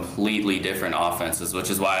two completely different offenses, which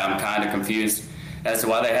is why I'm kind of confused as to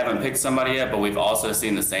why they haven't picked somebody yet. But we've also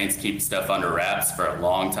seen the Saints keep stuff under wraps for a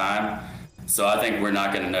long time. So I think we're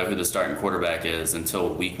not going to know who the starting quarterback is until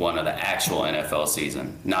week 1 of the actual NFL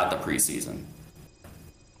season, not the preseason.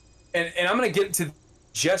 And I'm going to get to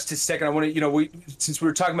just a second. I want to, since we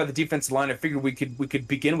were talking about the defensive line, I figured we could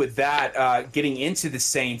begin with that, getting into the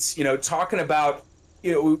Saints. Talking about,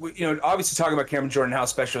 obviously talking about Cameron Jordan, how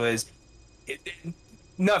special it is.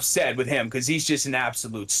 Enough said with him because he's just an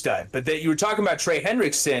absolute stud. But that you were talking about Trey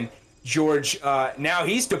Hendrickson, George. Now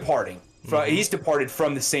he's departing. He's departed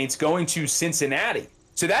from the Saints, going to Cincinnati.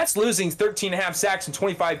 So that's losing 13.5 sacks and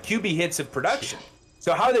 25 QB hits of production.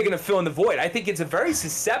 So how are they going to fill in the void? I think it's a very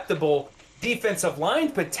susceptible defensive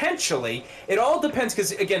line potentially. It all depends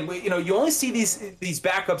because, again, you only see these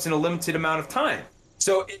backups in a limited amount of time.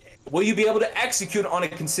 So will you be able to execute on a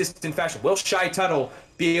consistent fashion? Will Shai Tuttle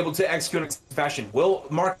be able to execute on a consistent fashion? Will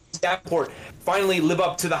Marcus Davenport finally live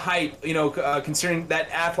up to the hype, considering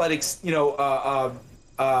that athletics,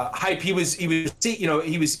 hype he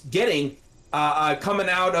was getting coming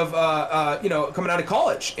out of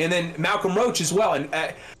college, and then Malcolm Roach as well, and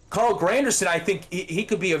Carl Granderson. I think he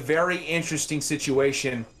could be a very interesting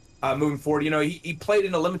situation moving forward. He played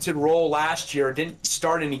in a limited role last year, didn't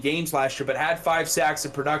start any games last year, but had 5 sacks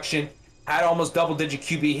of production, had almost double-digit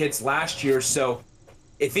QB hits last year. So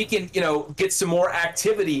if he can, get some more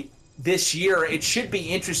activity this year, it should be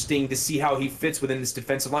interesting to see how he fits within this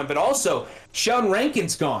defensive line. But also, Sheldon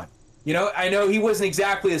Rankin's gone. I know he wasn't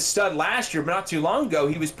exactly a stud last year, but not too long ago,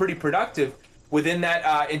 he was pretty productive within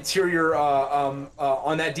that interior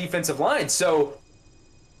on that defensive line. So,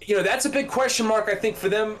 that's a big question mark, I think, for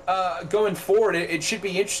them going forward. It should be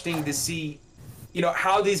interesting to see,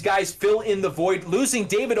 how these guys fill in the void. Losing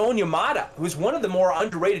David Onyemata, who's one of the more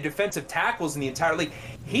underrated defensive tackles in the entire league,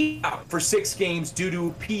 he's out for 6 games due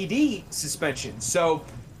to PD suspension. So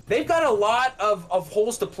they've got a lot of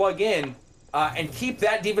holes to plug in. And keep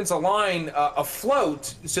that defensive line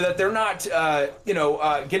afloat so that they're not,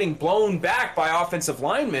 getting blown back by offensive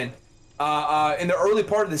linemen in the early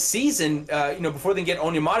part of the season, before they get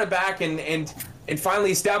Onyemata back and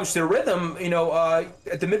finally establish their rhythm,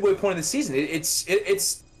 at the midway point of the season.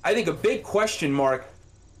 It's I think, a big question mark,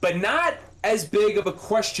 but not as big of a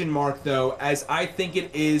question mark, though, as I think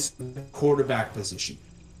it is the quarterback position.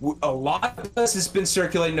 A lot of us has been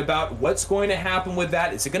circulating about what's going to happen with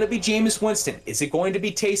that. Is it going to be Jameis Winston? Is it going to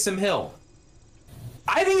be Taysom Hill?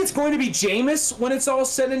 I think it's going to be Jameis when it's all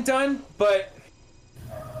said and done, but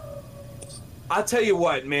I'll tell you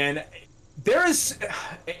what, man.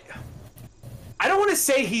 I don't want to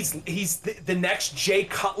say he's the next Jay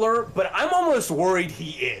Cutler, but I'm almost worried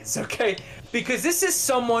he is, okay? Because this is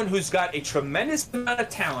someone who's got a tremendous amount of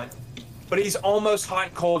talent, but he's almost hot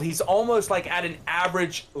and cold. He's almost like at an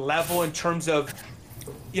average level in terms of,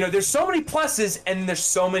 there's so many pluses and there's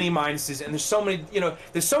so many minuses, and there's so many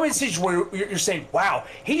decisions where you're saying, wow,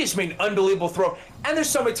 he just made an unbelievable throw. And there's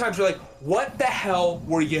so many times you're like, what the hell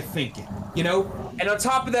were you thinking? And on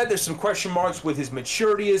top of that, there's some question marks with his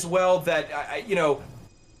maturity as well that,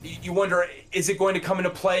 you wonder, is it going to come into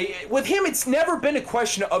play? With him, it's never been a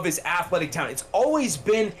question of his athletic talent. It's always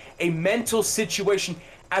been a mental situation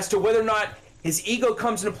as to whether or not his ego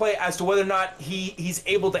comes into play, as to whether or not he's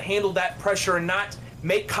able to handle that pressure and not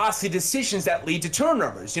make costly decisions that lead to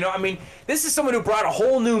turnovers. This is someone who brought a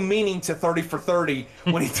whole new meaning to 30 for 30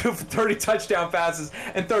 when he threw for 30 touchdown passes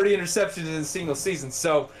and 30 interceptions in a single season.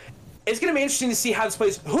 So it's going to be interesting to see how this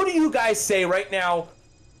plays. Who do you guys say right now,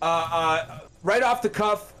 right off the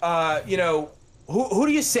cuff, who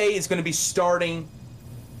do you say is going to be starting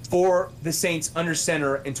for the Saints under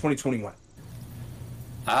center in 2021?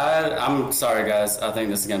 I'm sorry, guys. I think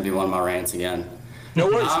this is going to be one of my rants again. No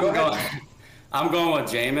worries. Go ahead. I'm going with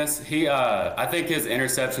Jameis. I think his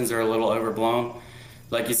interceptions are a little overblown.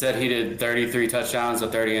 Like you said, he did 33 touchdowns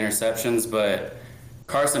with 30 interceptions, but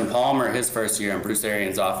Carson Palmer, his first year in Bruce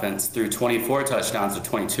Arians' offense, threw 24 touchdowns with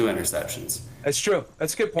 22 interceptions. That's true.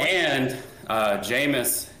 That's a good point. And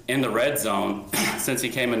Jameis, in the red zone, since he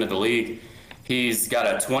came into the league, he's got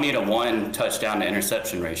a 20-1 touchdown to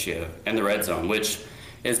interception ratio in the red zone, which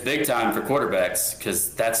is big time for quarterbacks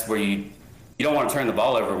because that's where you don't want to turn the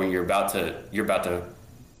ball over when you're about to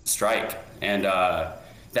strike. And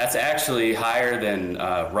that's actually higher than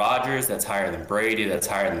Rodgers. That's higher than Brady. That's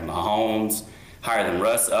higher than Mahomes. Higher than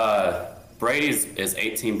Russ. Brady's is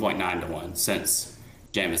 18.9-1 since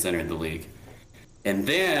Jameis entered the league. And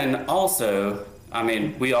then also,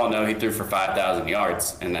 we all know he threw for 5,000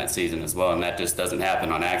 yards in that season as well, and that just doesn't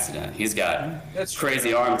happen on accident. He's got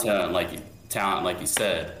crazy arm talent, like you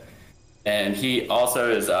said. And he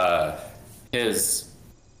also is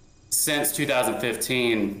since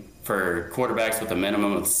 2015 for quarterbacks with a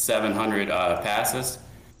minimum of 700 passes,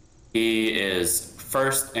 he is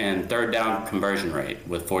first and third down conversion rate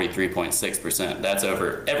with 43.6%. That's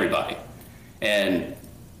over everybody. And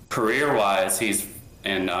career-wise, he's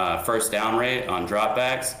in first down rate on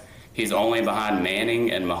dropbacks. He's only behind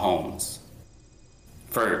Manning and Mahomes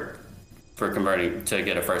for converting to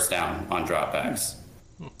get a first down on dropbacks.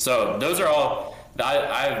 So those are all.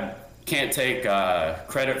 I can't take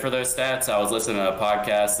credit for those stats. I was listening to a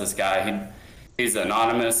podcast. This guy, he's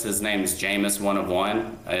anonymous. His name's Jameis 1 of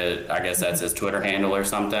 1. I guess that's his Twitter handle or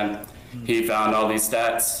something. He found all these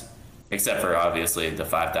stats, except for obviously the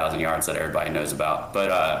 5,000 yards that everybody knows about.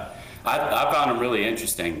 But I found them really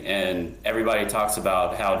interesting. And everybody talks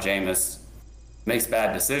about how Jameis makes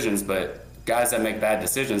bad decisions, but guys that make bad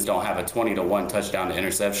decisions don't have a 20-to-1 touchdown to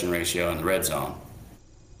interception ratio in the red zone.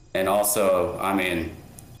 And also, I mean,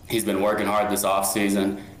 he's been working hard this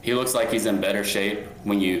offseason. He looks like he's in better shape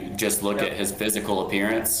when you just look at his physical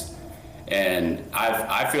appearance. And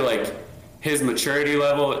I feel like his maturity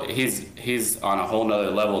level, he's on a whole nother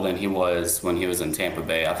level than he was when he was in Tampa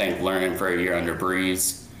Bay. I think learning for a year under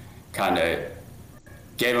Breeze kind of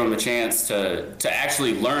gave him a chance to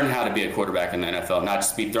actually learn how to be a quarterback in the NFL, not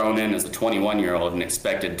just be thrown in as a 21-year-old and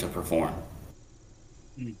expected to perform.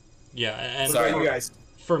 Yeah, and Sorry, you guys.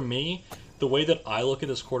 For me, the way that I look at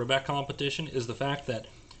this quarterback competition is the fact that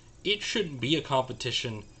it shouldn't be a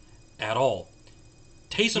competition at all.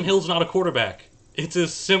 Taysom Hill's not a quarterback. It's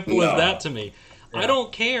as simple as that to me. Yeah. I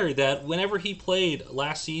don't care that whenever he played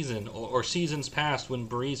last season or seasons past when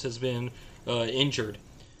Breeze has been injured,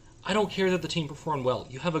 I don't care that the team performed well.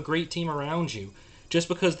 You have a great team around you. Just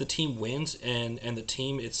because the team wins and the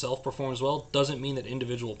team itself performs well doesn't mean that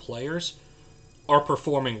individual players are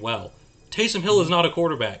performing well. Taysom Hill is not a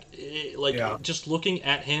quarterback. Just looking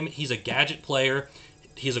at him, he's a gadget player.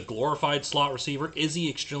 He's a glorified slot receiver. Is he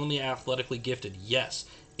extremely athletically gifted? Yes.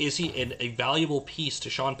 Is he a valuable piece to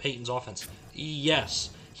Sean Payton's offense?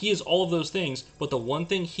 Yes. He is all of those things, but the one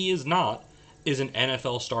thing he is not is an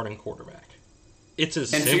NFL starting quarterback. It's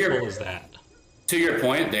as simple as that. To your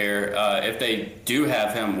point there, if they do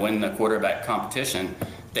have him win the quarterback competition,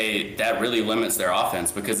 that really limits their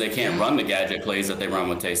offense because they can't run the gadget plays that they run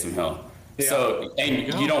with Taysom Hill. Yeah. So, and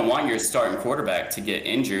you don't want your starting quarterback to get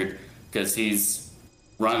injured because he's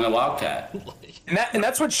running a Wildcat. And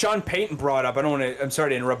that's what Sean Payton brought up. I'm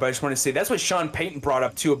sorry to interrupt, but I just want to say that's what Sean Payton brought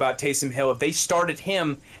up too about Taysom Hill. If they started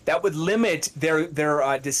him, that would limit their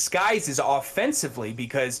disguises offensively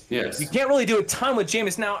because you can't really do a ton with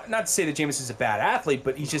Jameis. Now, not to say that Jameis is a bad athlete,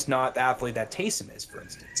 but he's just not the athlete that Taysom is, for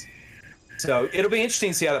instance. So it'll be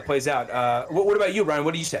interesting to see how that plays out. What about you, Ryan?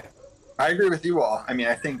 What do you say? I agree with you all. I mean,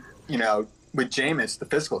 I think, with Jameis, the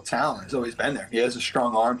physical talent has always been there. He has a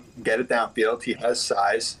strong arm, he can get it downfield, he has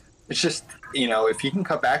size. It's just, if he can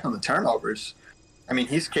cut back on the turnovers, I mean,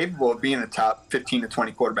 he's capable of being a top 15 to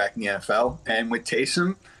 20 quarterback in the NFL. And with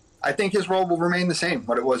Taysom, I think his role will remain the same,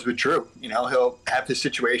 what it was with Drew. He'll have his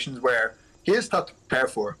situations where he is tough to prepare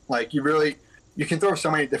for. Like, you can throw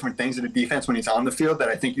so many different things at a defense when he's on the field that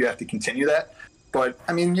I think you have to continue that. But,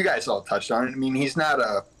 I mean, you guys all touched on it. I mean, he's not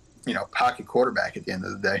a, pocket quarterback at the end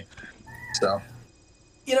of the day. So,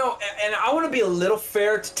 and I want to be a little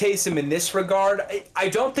fair to Taysom in this regard. I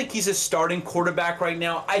don't think he's a starting quarterback right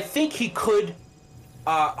now. I think he could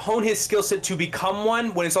hone his skill set to become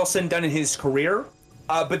one when it's all said and done in his career.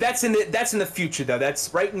 But that's in the future, though.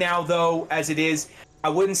 That's right now, though, as it is. I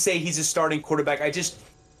wouldn't say he's a starting quarterback.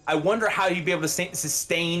 I wonder how he'd be able to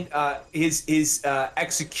sustain his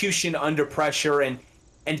execution under pressure and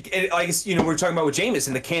I guess, we're talking about with Jameis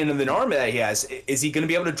and the cannon of an arm that he has. Is he going to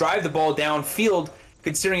be able to drive the ball downfield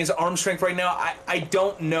considering his arm strength right now? I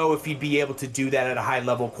don't know if he'd be able to do that at a high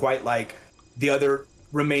level quite like the other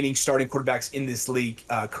remaining starting quarterbacks in this league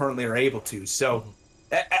currently are able to. So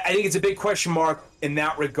I think it's a big question mark in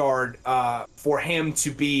that regard for him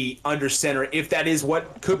to be under center if that is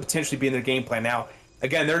what could potentially be in their game plan. Now,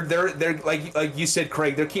 again, they're like you said,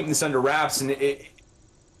 Craig, they're keeping this under wraps and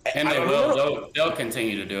they'll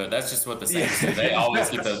continue to do it. That's just what the Saints do. They always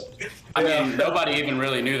keep nobody even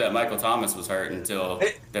really knew that Michael Thomas was hurt until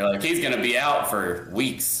they're like, he's going to be out for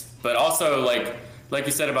weeks. But also, like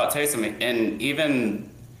you said about Taysom, and even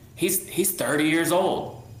he's 30 years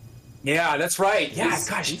old. Yeah, that's right. Yeah,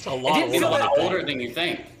 he's a lot older than you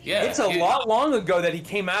think. Yeah, it's a lot long ago that he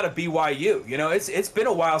came out of BYU. It's been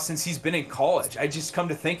a while since he's been in college. I just come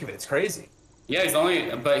to think of it, it's crazy. Yeah, he's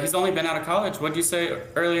only been out of college. What'd you say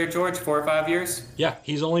earlier, George? 4 or 5 years? Yeah,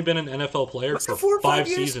 he's only been an NFL player for 5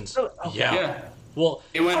 seasons. Oh, okay. Yeah. Well,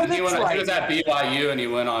 he was at BYU and he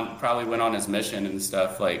went on his mission and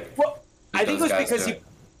stuff I think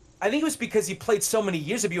it was because he played so many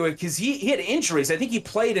years at BYU because he had injuries. I think he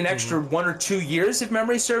played an extra 1 or 2 years, if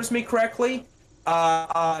memory serves me correctly.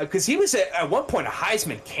 Because he was at one point a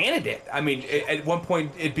Heisman candidate. I mean, at one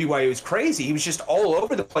point at BYU, it was crazy. He was just all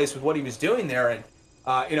over the place with what he was doing there,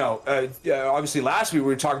 Obviously last week we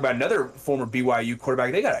were talking about another former BYU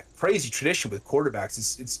quarterback. They got a crazy tradition with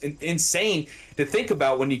quarterbacks. It's insane to think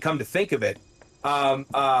about when you come to think of it. It'll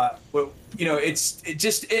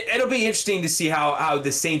be interesting to see how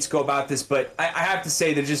the Saints go about this. But I have to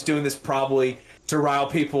say they're just doing this probably to rile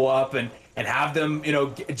people up and have them,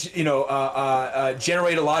 generate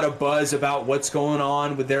a lot of buzz about what's going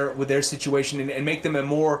on with their situation and make them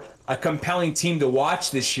a compelling team to watch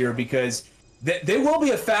this year, because they will be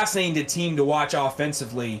a fascinating team to watch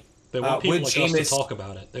offensively. They want people like us to talk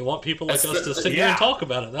about it. They want people like us to sit here and talk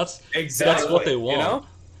about it. That's what they want.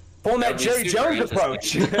 Pulling that Jerry Jones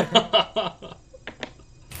approach.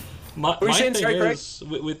 my thing is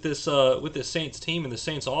with this Saints team and the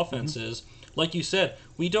Saints offense is, like you said,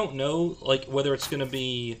 we don't know whether it's going to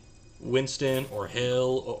be Winston or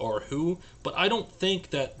Hill or who, but I don't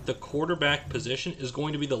think that the quarterback position is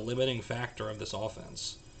going to be the limiting factor of this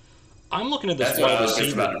offense. I'm looking at this wide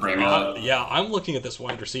receiver. I'm looking at this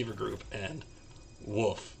wide receiver group, and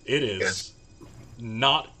woof, it is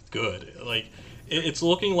not good. It's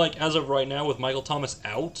looking like, as of right now, with Michael Thomas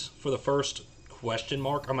out for the first question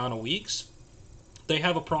mark amount of weeks, they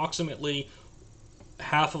have approximately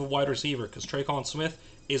half of a wide receiver, because Traquan Smith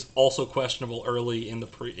is also questionable early in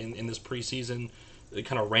this preseason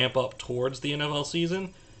kind of ramp up towards the NFL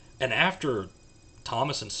season. And after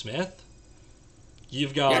Thomas and Smith,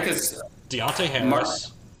 you've got Deontay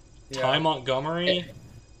Harris, Ty Montgomery,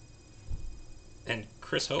 and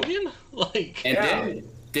Chris Hogan.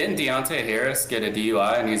 Didn't Deontay Harris get a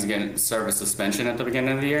DUI and he's going to serve a suspension at the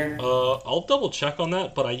beginning of the year? I'll double check on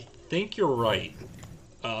that, but I think you're right.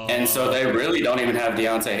 And so they really don't even have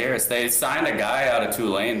Deontay Harris. They signed a guy out of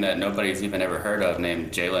Tulane that nobody's even ever heard of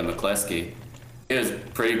named Jalen McCleskey. He was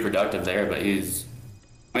pretty productive there, but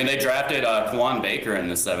they drafted Quan Baker in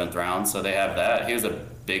the 7th round, so they have that. He was a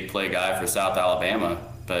big play guy for South Alabama,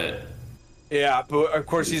 but... Yeah, but of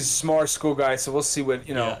course he's a smart school guy, so we'll see what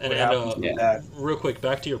happens with that. Real quick,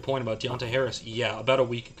 back to your point about Deontay Harris. Yeah, about a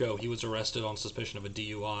week ago he was arrested on suspicion of a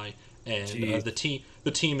DUI, and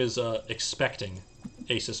the team is expecting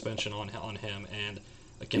a suspension on him. And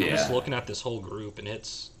again, I'm just looking at this whole group, and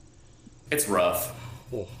it's rough.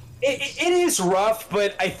 Oh. It is rough,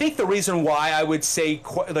 but I think the reason why I would say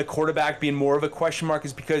the quarterback being more of a question mark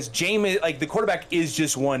is because the quarterback is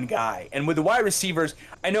just one guy. And with the wide receivers,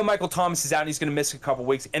 I know Michael Thomas is out and he's going to miss a couple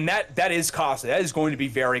weeks, and that is costly. That is going to be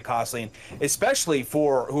very costly, and especially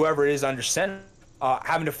for whoever it is under center,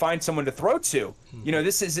 having to find someone to throw to.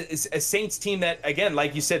 This is a Saints team that, again,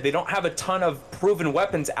 like you said, they don't have a ton of proven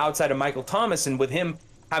weapons outside of Michael Thomas, and with him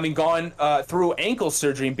having gone through ankle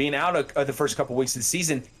surgery and being out the first couple weeks of the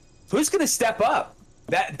season, who's going to step up?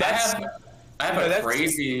 I have a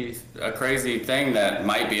crazy thing that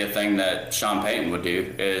might be a thing that Sean Payton would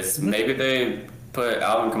do is maybe they put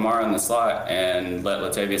Alvin Kamara in the slot and let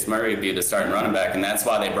Latavius Murray be the starting running back, and that's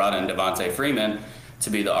why they brought in Devontae Freeman to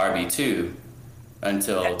be the RB2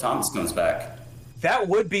 until Thomas comes back. That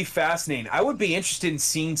would be fascinating. I would be interested in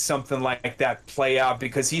seeing something like that play out,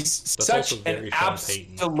 because he's such an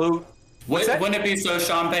absolute... Wouldn't it be so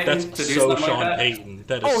Sean Payton That's to do so something Sean like that? Payton.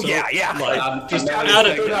 That is Just out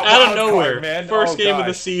of nowhere, man. First game of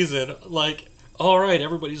the season, all right,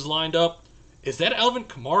 everybody's lined up. Is that Alvin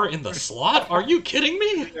Kamara in the slot? Are you kidding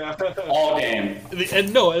me? All game.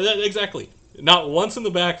 And no, exactly. Not once in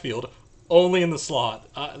the backfield, only in the slot.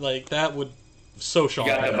 That would so Sean.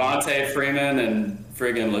 You got Devontae Freeman and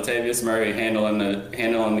friggin' Latavius Murray handling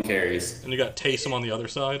the carries. And you got Taysom on the other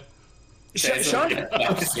side. Sean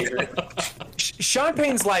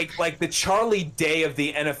Payton's like the Charlie Day of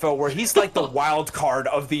the NFL, where he's like the wild card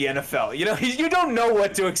of the NFL. You don't know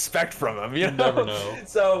what to expect from him. You never know.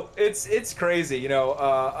 So it's crazy.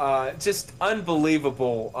 Just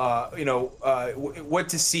unbelievable. What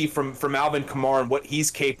to see from Alvin Kamara and what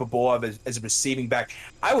he's capable of as a receiving back.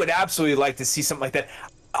 I would absolutely like to see something like that.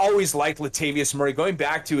 I always liked Latavius Murray, going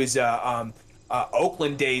back to his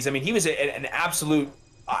Oakland days. I mean, he was an absolute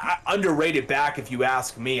underrated back, if you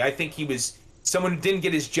ask me. I think he was someone who didn't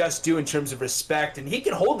get his just due in terms of respect, and he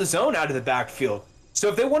can hold his own out of the backfield. So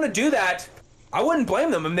if they want to do that, I wouldn't blame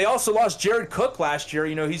them. And they also lost Jared Cook last year.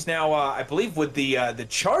 He's now, I believe, with the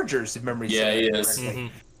Chargers, if memory serves. Yeah, he is. Mm-hmm.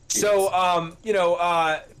 So,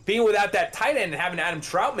 being without that tight end and having Adam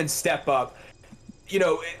Troutman step up,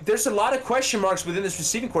 there's a lot of question marks within this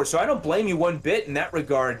receiving corps. So I don't blame you one bit in that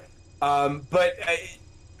regard. But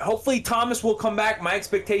hopefully Thomas will come back. My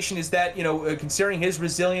expectation is that, considering his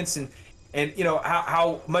resilience and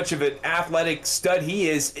how much of an athletic stud he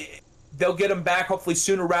is, they'll get him back hopefully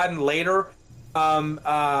sooner rather than later. And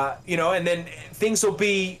then things will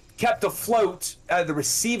be kept afloat out of the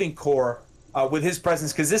receiving corps with his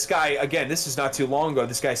presence, because this guy, again, this is not too long ago,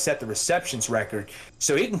 this guy set the receptions record,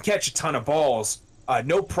 so he can catch a ton of balls,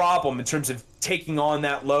 no problem in terms of taking on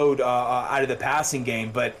that load out of the passing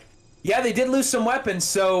game. But yeah, they did lose some weapons,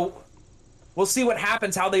 so we'll see what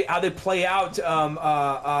happens, how they play out,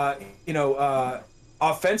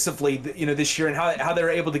 offensively, this year, and how they're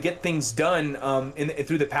able to get things done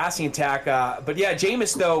through the passing attack. But yeah,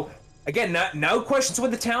 Jameis, though, again, no questions with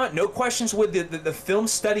the talent, no questions with the film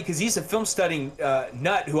study, because he's a film studying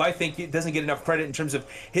nut who I think doesn't get enough credit in terms of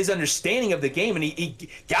his understanding of the game, and he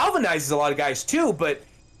galvanizes a lot of guys too. But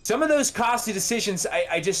some of those costly decisions,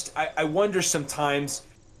 I wonder sometimes.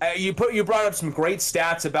 You brought up some great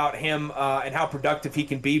stats about him and how productive he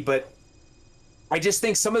can be, but I just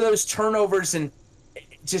think some of those turnovers and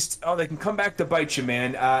they can come back to bite you,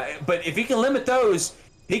 man. But if he can limit those,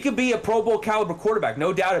 he could be a Pro Bowl caliber quarterback,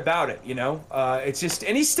 no doubt about it. It's just,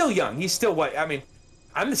 and he's still young. He's still what? I mean,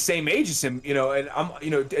 I'm the same age as him, and I'm,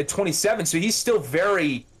 at 27, so he's still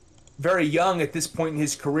very, very young at this point in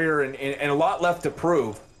his career, and a lot left to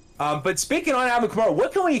prove. But speaking on Alvin Kamara,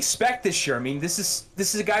 what can we expect this year? I mean, this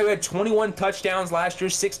is a guy who had 21 touchdowns last year,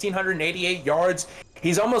 1,688 yards.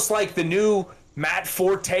 He's almost like the new Matt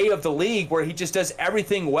Forte of the league, where he just does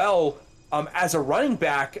everything well as a running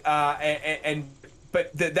back.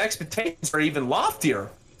 But the expectations are even loftier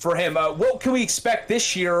for him. What can we expect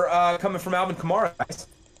this year coming from Alvin Kamara, guys?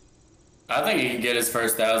 I think he can get his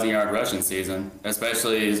first 1,000-yard rushing season.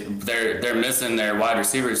 Especially they're missing their wide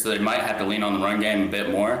receivers, so they might have to lean on the run game a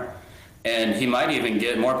bit more. And he might even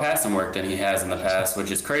get more passing work than he has in the past,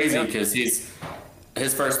 which is crazy because his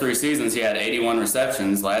first 3 seasons he had 81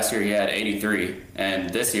 receptions. Last year he had 83, and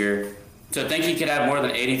this year to think he could have more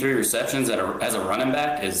than 83 receptions as a running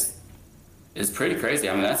back is pretty crazy.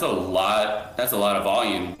 I mean, that's a lot of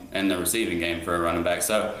volume in the receiving game for a running back.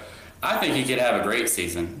 So I think he could have a great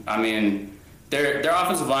season. I mean, their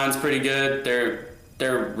offensive line's pretty good. Their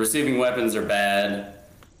receiving weapons are bad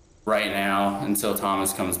right now until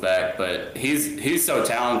Thomas comes back, but he's so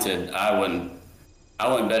talented. I wouldn't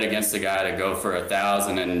bet against a guy to go for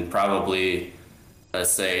 1,000 and probably,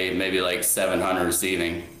 let's say, maybe like 700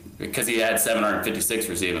 receiving, because he had 756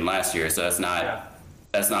 receiving last year. So that's not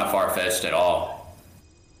far-fetched at all.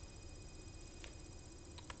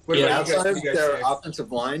 Outside of their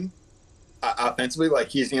offensive line, offensively, like,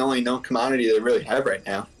 he's the only known commodity they really have right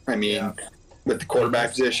now. I mean, with the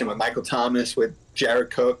quarterback position, with Michael Thomas, with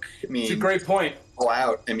Jared Cook. I mean, it's a great point. All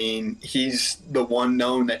out. I mean, he's the one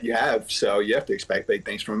known that you have, so you have to expect big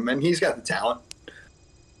things from him, and he's got the talent.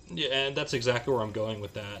 Yeah, and that's exactly where I'm going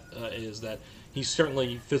with that, is that he's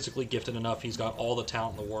certainly physically gifted enough. He's got all the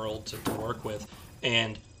talent in the world to work with,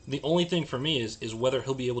 and the only thing for me is whether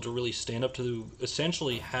he'll be able to really stand up to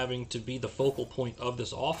essentially having to be the focal point of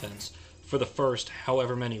this offense for the first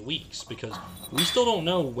however many weeks, because we still don't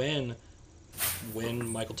know when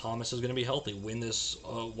Michael Thomas is going to be healthy, when this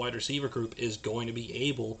wide receiver group is going to be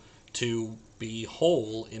able to be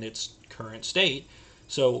whole in its current state.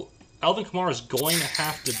 So Alvin Kamara is going to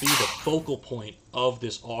have to be the focal point of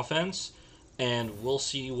this offense, and we'll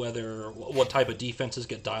see what type of defenses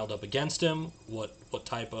get dialed up against him, what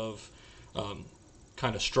type of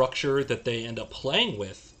kind of structure that they end up playing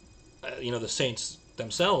with. The Saints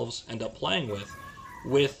themselves end up playing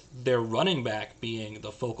with their running back being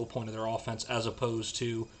the focal point of their offense, as opposed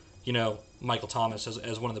to, Michael Thomas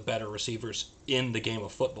as one of the better receivers in the game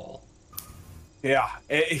of football. Yeah,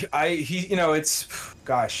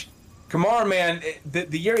 Kamara, man,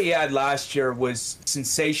 the year he had last year was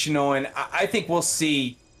sensational, and I think we'll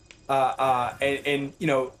see an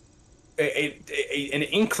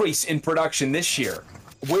increase in production this year.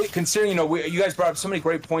 Considering, you guys brought up so many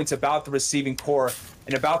great points about the receiving core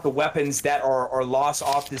and about the weapons that are lost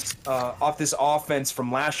off this offense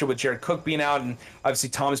from last year, with Jared Cook being out and obviously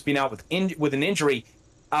Thomas being out with an injury.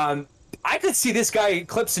 I could see this guy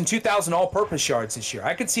eclipsing 2,000 all-purpose yards this year.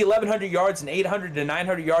 I could see 1,100 yards and 800 to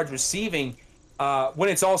 900 yards receiving when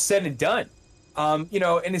it's all said and done.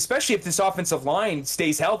 And especially if this offensive line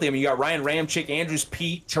stays healthy. I mean, you got Ryan Ramczyk, Andrews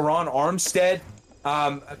Pete, Teron Armstead,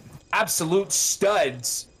 absolute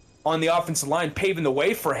studs on the offensive line, paving the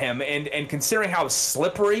way for him. And considering how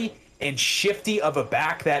slippery and shifty of a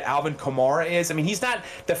back that Alvin Kamara is, I mean, he's not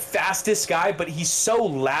the fastest guy, but he's so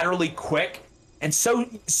laterally quick and so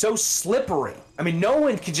slippery. I mean, no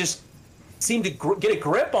one can just seem to get a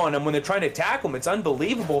grip on him when they're trying to tackle him. It's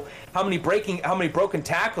unbelievable how many broken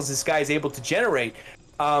tackles this guy is able to generate.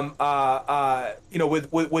 With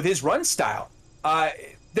his run style.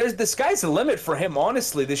 The sky's the limit for him,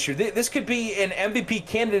 honestly, this year. This could be an MVP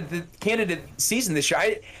candidate season this year.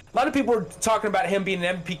 A lot of people were talking about him being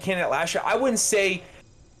an MVP candidate last year. I wouldn't say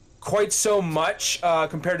quite so much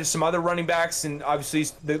compared to some other running backs, and obviously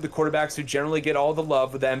the quarterbacks who generally get all the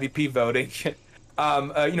love with the MVP voting.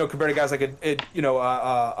 Compared to guys like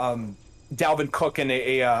Dalvin Cook and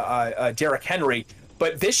a Derrick Henry.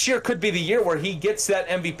 But this year could be the year where he gets that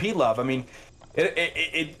MVP love. I mean,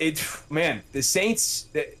 the Saints,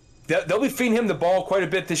 they'll be feeding him the ball quite a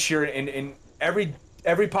bit this year in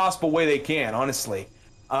every possible way they can, honestly.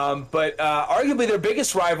 But arguably their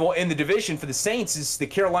biggest rival in the division for the Saints is the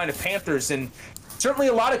Carolina Panthers, and certainly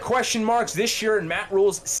a lot of question marks this year in Matt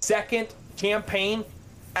Rule's second campaign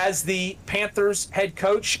as the Panthers head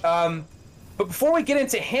coach. But before we get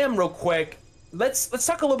into him real quick, let's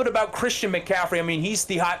talk a little bit about Christian McCaffrey. I mean, he's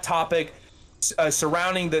the hot topic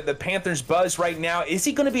surrounding the Panthers buzz right now. Is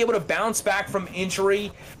he going to be able to bounce back from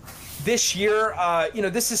injury this year?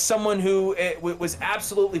 This is someone who was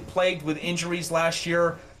absolutely plagued with injuries last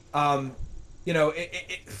year.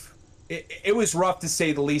 It was rough to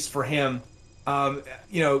say the least for him.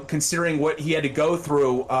 Considering what he had to go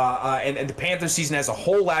through, and the Panthers season as a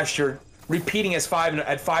whole last year, repeating at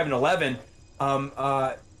 5-11.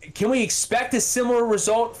 Can we expect a similar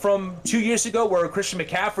result from 2 years ago, where Christian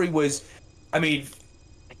McCaffrey was,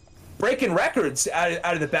 breaking records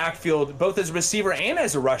out of the backfield, both as a receiver and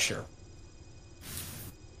as a rusher?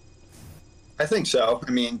 I think so.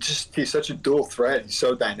 I mean, he's such a dual threat. He's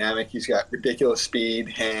so dynamic. He's got ridiculous speed,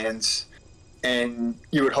 hands, and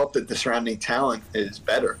you would hope that the surrounding talent is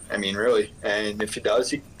better. I mean, really. And if he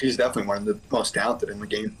does, he's definitely one of the most talented in the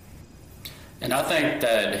game. And I think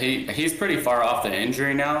that he's pretty far off the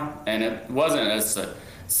injury now, and it wasn't a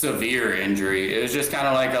severe injury. It was just kind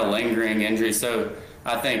of like a lingering injury. So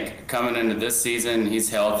I think coming into this season,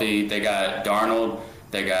 he's healthy. They got Darnold.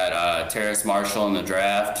 They got Terrace Marshall in the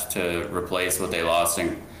draft to replace what they lost.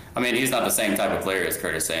 And he's not the same type of player as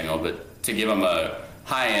Curtis Samuel, but to give him a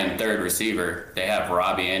high-end third receiver, they have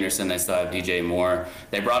Robbie Anderson. They still have DJ Moore.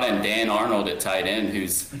 They brought in Dan Arnold at tight end,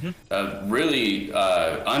 who's a really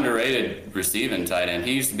underrated receiving tight end.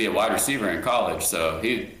 He used to be a wide receiver in college, so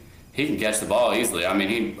he can catch the ball easily. I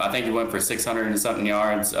think he went for 600 and something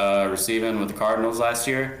yards receiving with the Cardinals last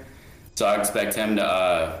year. So I expect him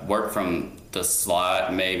to work from the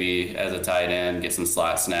slot, maybe as a tight end, get some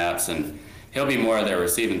slot snaps, and he'll be more of their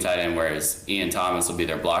receiving tight end, whereas Ian Thomas will be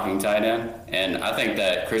their blocking tight end. And I think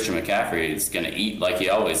that Christian McCaffrey is going to eat like he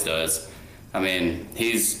always does.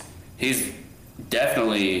 He's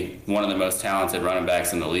definitely one of the most talented running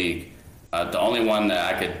backs in the league. The only one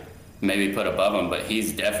that I could maybe put above him, but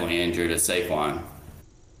he's definitely injured, is Saquon.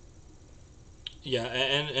 Yeah,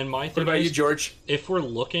 and my thing What about is, you, George? if we're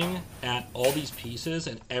looking at all these pieces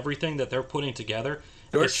and everything that they're putting together,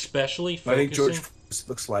 George? especially I focusing... think George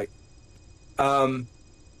looks like.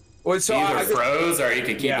 So Either froze or he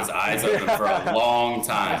could keep his eyes open for a long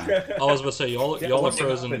time. I was about to say, y'all are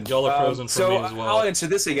frozen. Y'all are frozen for me as well. I'll answer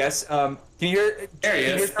this, I guess. Can you hear? There he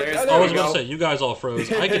is. I was going to say, you guys all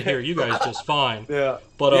froze. I can hear you guys just fine. Yeah.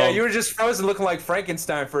 But, you were just frozen looking like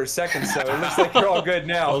Frankenstein for a second, so it looks like you're all good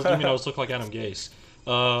now. I was looking like Adam Gase.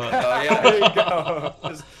 There you go.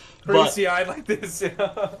 Just crazy-eyed like this.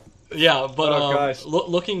 Yeah, but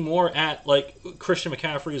looking more at Christian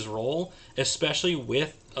McCaffrey's role, especially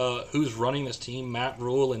with who's running this team, Matt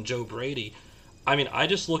Rule and Joe Brady. I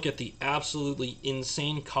just look at the absolutely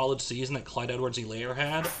insane college season that Clyde Edwards-Helaire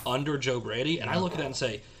had under Joe Brady, and I look at that and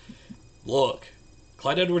say, look,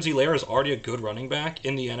 Clyde Edwards-Helaire is already a good running back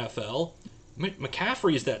in the NFL.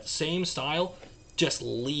 McCaffrey is that same style, just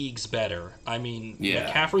leagues better.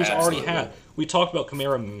 McCaffrey's already had... We talked about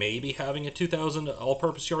Kamara maybe having a 2,000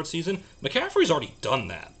 all-purpose yard season. McCaffrey's already done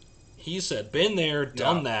that. He said, been there,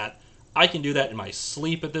 done that. I can do that in my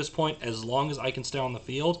sleep at this point as long as I can stay on the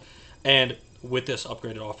field. And with this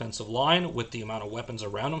upgraded offensive line, with the amount of weapons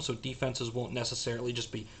around him, so defenses won't necessarily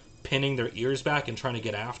just be pinning their ears back and trying to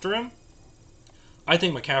get after him, I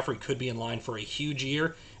think McCaffrey could be in line for a huge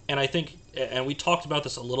year. And I think, and we talked about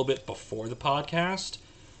this a little bit before the podcast,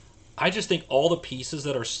 I just think all the pieces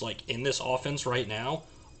that are in this offense right now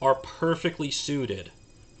are perfectly suited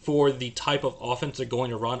for the type of offense they're going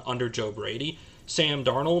to run under Joe Brady. Sam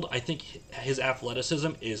Darnold, I think his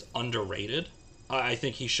athleticism is underrated. I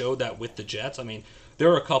think he showed that with the Jets. There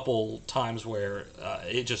were a couple times where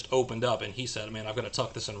it just opened up and he said, man, I've got to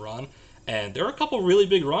tuck this and run. And there are a couple really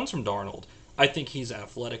big runs from Darnold. I think he's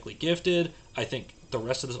athletically gifted. I think the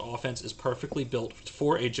rest of this offense is perfectly built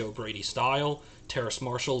for a Joe Brady style. Terrace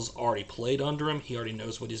Marshall's already played under him. He already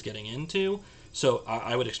knows what he's getting into. So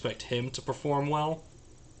I would expect him to perform well.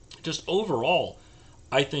 Just overall,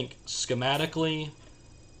 I think schematically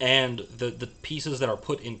and the pieces that are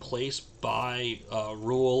put in place by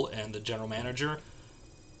Rule and the general manager,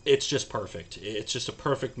 it's just perfect. It's just a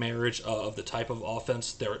perfect marriage of the type of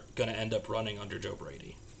offense they're going to end up running under Joe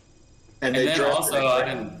Brady. And And they then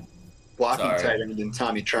also, blocking sorry. tight end in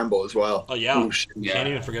Tommy Tremble as well. Oh, yeah. Yeah. Can't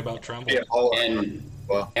even forget about Tremble. Yeah, all and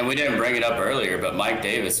we didn't bring it up earlier, but Mike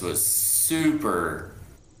Davis was super,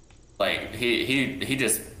 like he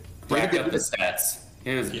just racked up the stats.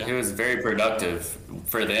 He was very productive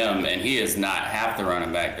for them, and he is not half the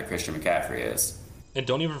running back that Christian McCaffrey is. And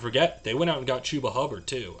don't even forget, they went out and got Chuba Hubbard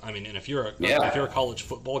too. I mean, and if you're a college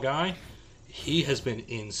football guy, he has been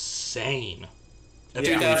insane.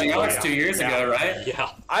 2,000 yards 2 years ago, right?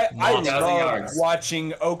 Yeah. I love yards.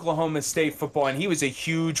 watching Oklahoma State football, and he was a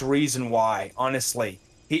huge reason why, honestly.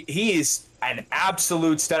 He is an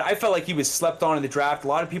absolute stud. I felt like he was slept on in the draft. A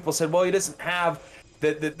lot of people said, well, he doesn't have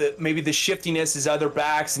the maybe the shiftiness as other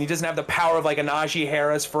backs, and he doesn't have the power of like a Najee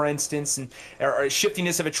Harris, for instance, or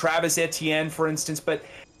shiftiness of a Travis Etienne, for instance. But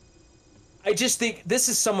I just think this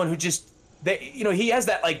is someone who just he has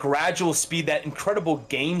that like gradual speed, that incredible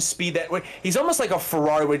game speed. That he's almost like a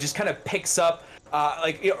Ferrari, where he just kind of picks up,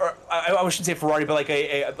 I shouldn't say Ferrari, but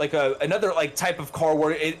like another like type of car where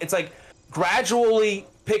it's like gradually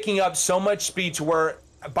picking up so much speed to where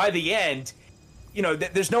by the end,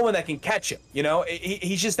 there's no one that can catch him.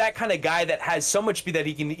 He's just that kind of guy that has so much speed that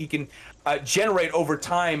he can generate over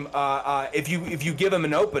time if you give him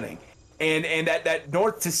an opening. And that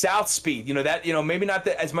north to south speed, maybe not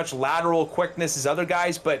as much lateral quickness as other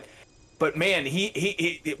guys, but man,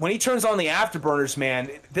 he when he turns on the afterburners,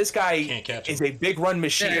 man, this guy is a big run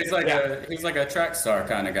machine. Yeah, he's like a track star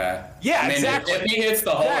kind of guy. Yeah, exactly. If he hits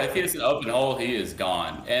the hole, if he hits an open hole, he is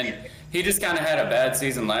gone. And he just kind of had a bad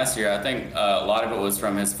season last year. I think a lot of it was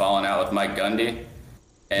from his falling out with Mike Gundy.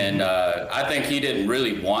 And I think he didn't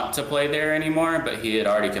really want to play there anymore, but he had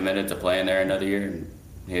already committed to playing there another year. And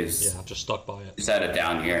just stuck by it. He's had a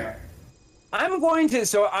down year. I'm going to.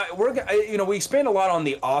 So we expand a lot on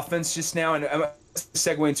the offense just now, and I'm going to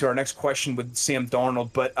segue into our next question with Sam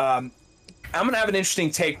Darnold. But I'm going to have an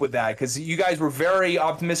interesting take with that because you guys were very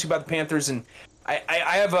optimistic about the Panthers, and I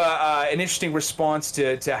have an interesting response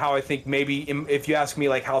to how I think maybe if you ask me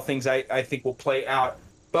like how things I think will play out.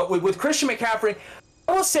 But with Christian McCaffrey,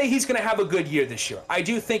 I will say he's going to have a good year this year. I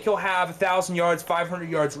do think he'll have 1,000 yards, 500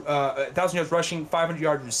 yards, 1,000 yards rushing, 500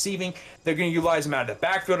 yards receiving. They're going to utilize him out of the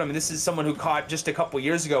backfield. I mean, this is someone who caught just a couple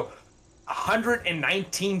years ago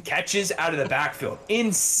 119 catches out of the backfield.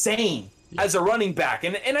 Insane as a running back.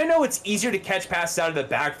 And I know it's easier to catch passes out of the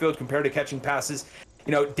backfield compared to catching passes,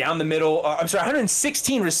 down the middle.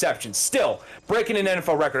 116 receptions, still breaking an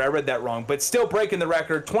NFL record. I read that wrong, but still breaking the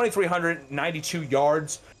record. 2,392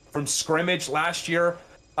 yards from scrimmage last year.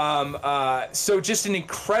 So just an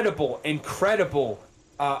incredible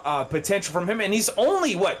potential from him. And he's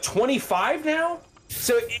only, 25 now?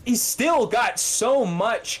 So he's still got so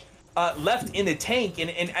much left in the tank.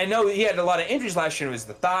 And I know he had a lot of injuries last year. It was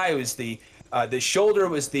the thigh, it was the shoulder, it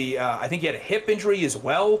was I think he had a hip injury as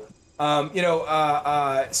well. Or it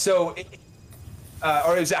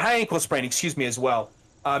was a high ankle sprain, excuse me, as well.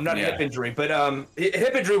 Not a hip injury, but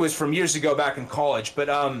hip injury was from years ago back in college, but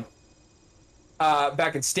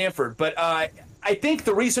back in Stanford. But I think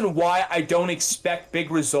the reason why I don't expect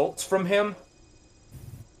big results from him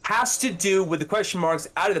has to do with the question marks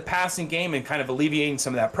out of the passing game and kind of alleviating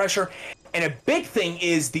some of that pressure. And a big thing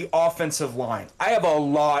is the offensive line. I have a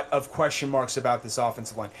lot of question marks about this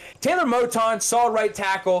offensive line. Taylor Moton, solid right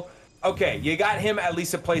tackle. Okay, you got him at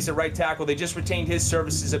least a place at right tackle. They just retained his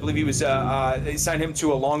services. I believe he was they signed him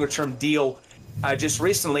to a longer-term deal just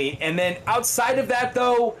recently. And then outside of that,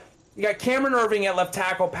 though, you got Cameron Irving at left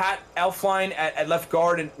tackle, Pat Elflein at left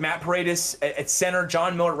guard, and Matt Paredes at center,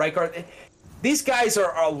 John Miller at right guard. These guys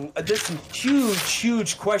there's some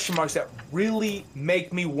huge question marks that really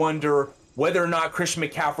make me wonder whether or not Christian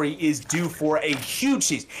McCaffrey is due for a huge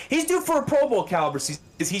season. He's due for a Pro Bowl caliber season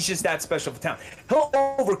because he's just that special of a talent. He'll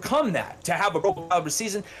overcome that to have a Pro Bowl caliber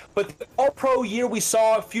season. But the All-Pro year we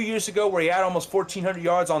saw a few years ago where he had almost 1,400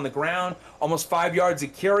 yards on the ground, almost 5 yards a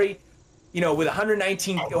carry, with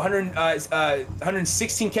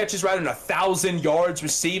 116 catches rather than 1,000 yards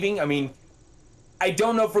receiving. I mean, I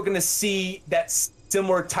don't know if we're going to see that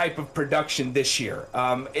similar type of production this year.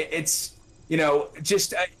 It's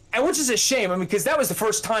and which is a shame. I mean, because that was the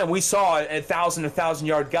first time we saw a 1,000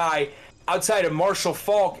 yard guy outside of Marshall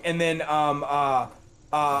Faulk, and then of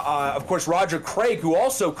course Roger Craig, who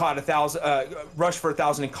also caught 1,000, rushed for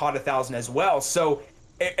 1,000 and caught 1,000 as well. So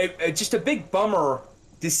just a big bummer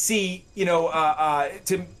to see, that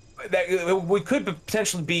we could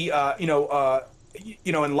potentially be,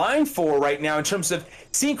 in line for right now in terms of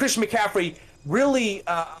seeing Christian McCaffrey really,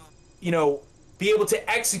 be able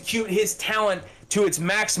to execute his talent to its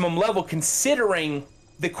maximum level, considering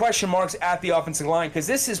the question marks at the offensive line, because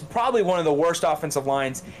this is probably one of the worst offensive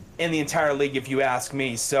lines in the entire league, if you ask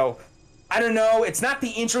me. So I don't know. It's not the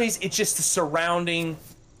injuries. It's just the surrounding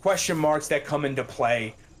question marks that come into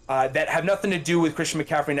play that have nothing to do with Christian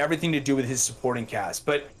McCaffrey and everything to do with his supporting cast.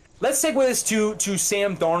 But let's segue this to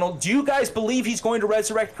Sam Darnold. Do you guys believe he's going to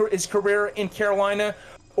resurrect his career in Carolina,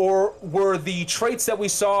 or were the traits that we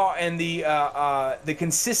saw and the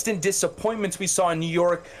consistent disappointments we saw in New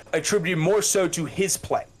York attributed more so to his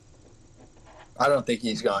play? I don't think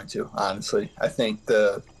he's going to, honestly. I think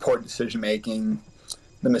the poor decision-making,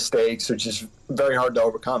 the mistakes are just very hard to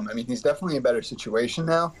overcome. I mean, he's definitely in a better situation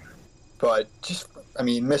now, but just, I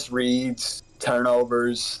mean, misreads,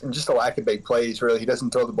 turnovers, and just a lack of big plays, really. He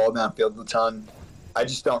doesn't throw the ball downfield a ton. I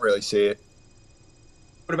just don't really see it.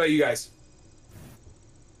 What about you guys?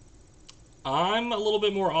 I'm a little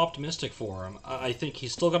bit more optimistic for him. I think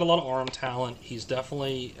he's still got a lot of arm talent. He's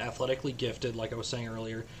definitely athletically gifted, like I was saying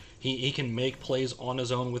earlier. He can make plays on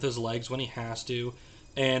his own with his legs when he has to.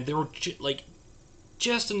 And there were,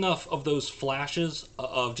 just enough of those flashes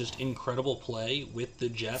of just incredible play with the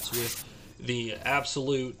Jets, with the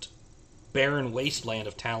absolute barren wasteland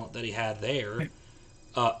of talent that he had there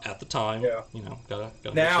at the time. Yeah. You know, gotta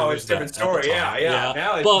now it's a different story. Yeah.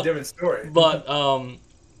 Now it's a different story. But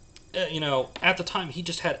you know, at the time he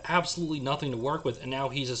just had absolutely nothing to work with, and now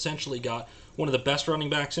he's essentially got one of the best running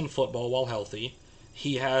backs in football while healthy.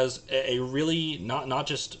 He has a really not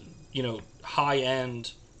just, you know, high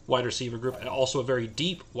end wide receiver group, and also a very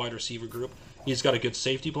deep wide receiver group. He's got a good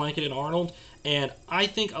safety blanket in Arnold, and I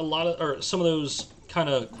think some of those kind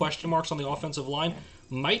of question marks on the offensive line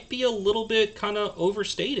might be a little bit kind of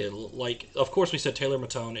overstated. Like, of course, we said Taylor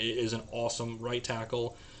Matone is an awesome right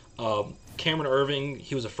tackle. Cameron Irving,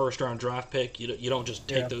 he was a first-round draft pick. You don't just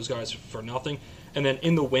take those guys for nothing. And then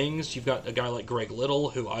in the wings, you've got a guy like Greg Little,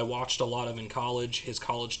 who I watched a lot of in college. His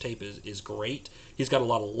college tape is great. He's got a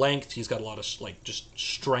lot of length. He's got a lot of just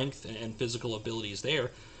strength and physical abilities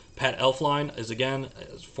there. Pat Elflein is, again,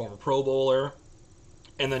 a former Pro Bowler.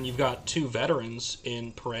 And then you've got two veterans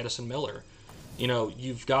in Paredes and Miller. You know,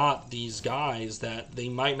 you've got these guys that they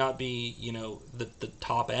might not be, you know, the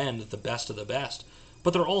top end, the best of the best,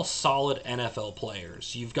 but they're all solid NFL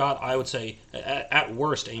players. You've got, I would say, at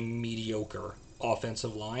worst, a mediocre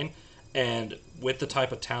offensive line, and with the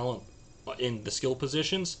type of talent in the skill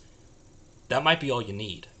positions, that might be all you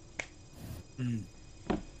need.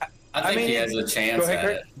 I think he has a chance at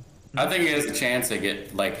it. I think he has a chance to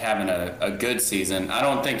get having a good season. I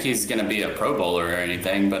don't think he's going to be a Pro Bowler or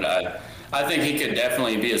anything, but I think he could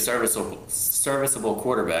definitely be a serviceable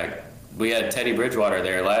quarterback. We had Teddy Bridgewater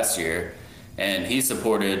there last year, and he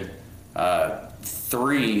supported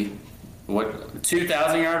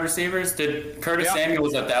 2,000-yard receivers. Did Curtis Samuel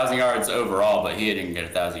was 1,000 yards overall, but he didn't get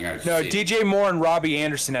 1,000 yards. No, DJ Moore and Robbie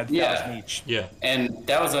Anderson had 1,000 each. Yeah, and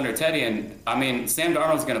that was under Teddy. And I mean, Sam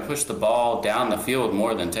Darnold's going to push the ball down the field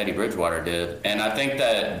more than Teddy Bridgewater did. And I think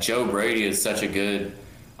that Joe Brady is such a good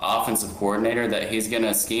offensive coordinator that he's going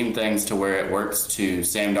to scheme things to where it works to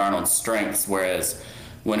Sam Darnold's strengths. Whereas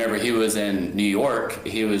whenever he was in New York,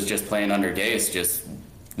 he was just playing under Gase, just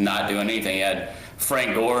not doing anything. He had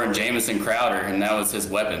Frank Gore and Jamison Crowder, and that was his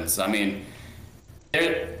weapons. I mean,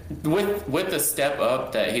 with the step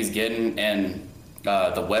up that he's getting and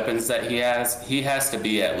the weapons that he has to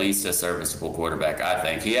be at least a serviceable quarterback, I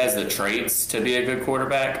think. He has the traits to be a good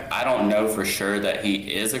quarterback. I don't know for sure that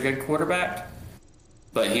he is a good quarterback,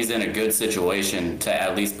 but he's in a good situation to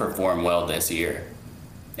at least perform well this year.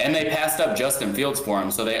 And they passed up Justin Fields for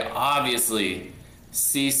him, so they obviously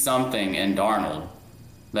see something in Darnold.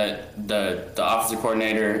 That the offensive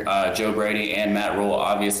coordinator, Joe Brady, and Matt Rule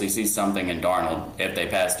obviously see something in Darnold if they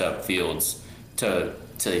passed up Fields to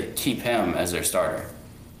keep him as their starter.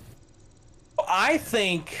 I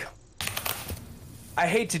think, I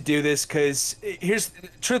hate to do this because here's,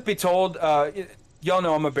 truth be told, y'all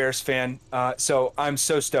know I'm a Bears fan, so I'm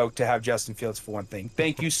so stoked to have Justin Fields for one thing.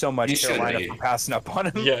 Thank you so much, Carolina, for passing up on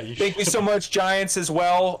him. Yeah, Thank you so much, Giants, as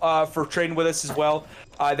well, for trading with us as well.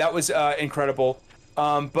 That was incredible.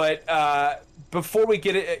 But before we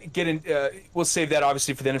get in, we'll save that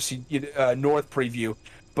obviously for the NFC North preview.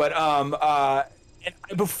 But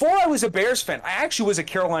before I was a Bears fan, I actually was a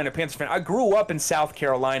Carolina Panthers fan. I grew up in South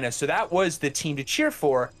Carolina, so that was the team to cheer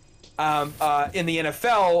for in the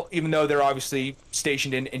NFL, even though they're obviously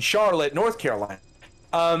stationed in Charlotte, North Carolina.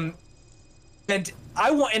 And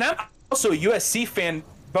I'm also a USC fan,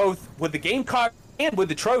 both with the Gamecocks and with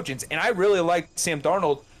the Trojans, and I really like Sam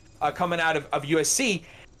Darnold. Coming out of USC,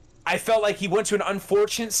 I felt like he went to an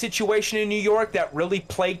unfortunate situation in New York that really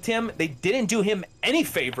plagued him. They didn't do him any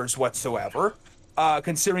favors whatsoever.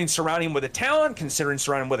 considering surrounding him with a talent, considering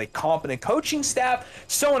surrounding him with a competent coaching staff,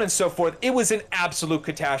 so on and so forth. It was an absolute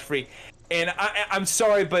catastrophe. And I'm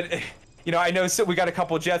sorry, but, I know we got a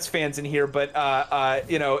couple of Jets fans in here, but,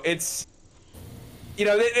 it's,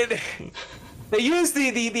 they use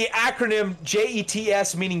the acronym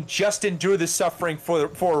JETS, meaning just endure the suffering for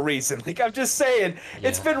a reason. Like, I'm just saying,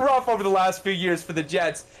 It's been rough over the last few years for the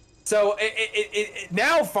Jets. So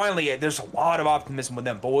now finally there's a lot of optimism with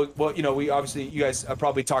them. But we obviously, you guys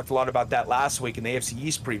probably talked a lot about that last week in the AFC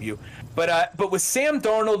East preview. But with Sam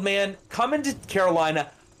Darnold, man, coming to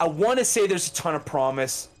Carolina, I want to say there's a ton of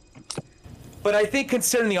promise. But I think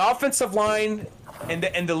considering the offensive line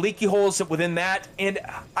and the leaky holes within that, and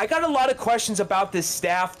I got a lot of questions about this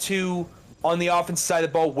staff too on the offensive side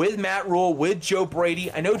of the ball with Matt Rule, with Joe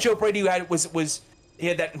Brady. I know Joe Brady he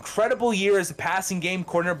had that incredible year as the passing game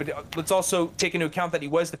coordinator, but let's also take into account that he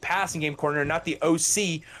was the passing game coordinator, not the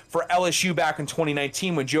OC for LSU back in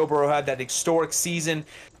 2019 when Joe Burrow had that historic season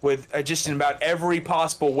with just in about every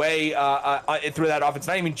possible way through that offense,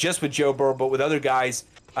 not even just with Joe Burrow, but with other guys,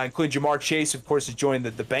 including Jamar Chase, of course, has joined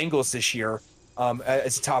the Bengals this year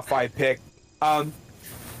as a top 5 pick. I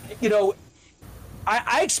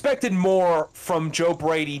expected more from Joe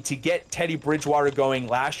Brady to get Teddy Bridgewater going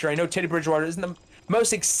last year. I know Teddy Bridgewater isn't the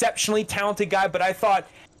most exceptionally talented guy, but I thought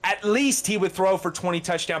at least he would throw for 20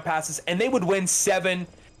 touchdown passes, and they would win 7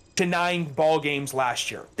 to 9 ball games last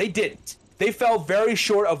year. They didn't. They fell very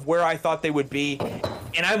short of where I thought they would be,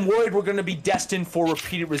 and I'm worried we're going to be destined for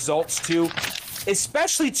repeated results too,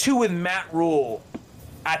 especially too with Matt Rule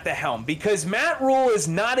at the helm, because Matt Rule has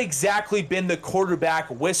not exactly been the quarterback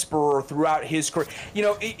whisperer throughout his career.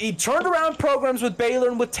 He turned around programs with Baylor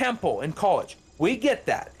and with Temple in college. We get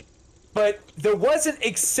that. But there was an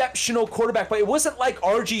exceptional quarterback play. It wasn't like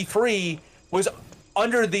RG3 was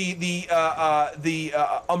under the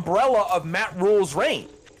umbrella of Matt Rule's reign.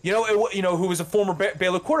 Who was a former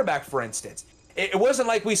Baylor quarterback, for instance. It wasn't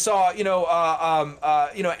like we saw,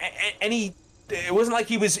 any. It wasn't like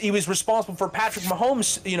he was responsible for Patrick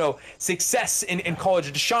Mahomes' success in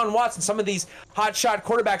college. Deshaun Watson, some of these hotshot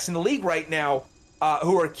quarterbacks in the league right now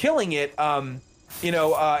who are killing it. And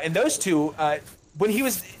those two. When he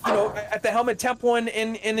was, at the helm at Temple and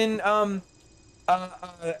at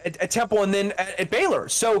Temple and then at Baylor.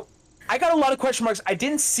 So I got a lot of question marks. I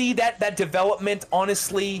didn't see that development,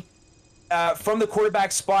 honestly, from the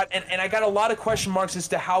quarterback spot. And I got a lot of question marks as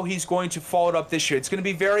to how he's going to follow it up this year. It's going to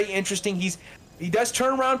be very interesting. He does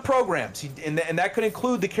turn around programs, and that could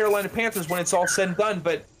include the Carolina Panthers when it's all said and done.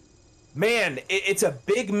 But man, it's a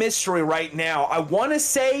big mystery right now. I want to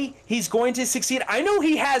say he's going to succeed. I know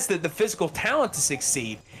he has the physical talent to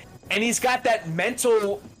succeed, and he's got that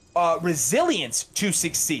mental resilience to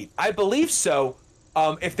succeed. I believe so.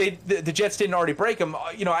 If the Jets didn't already break him,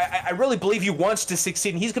 I really believe he wants to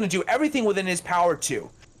succeed, and he's going to do everything within his power to.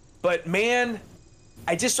 But man,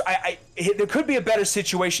 there could be a better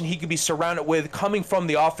situation he could be surrounded with coming from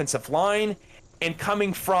the offensive line and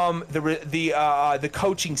coming from the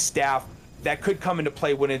coaching staff that could come into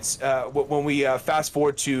play when we fast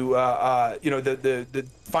forward to the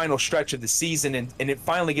final stretch of the season and it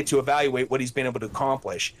finally get to evaluate what he's been able to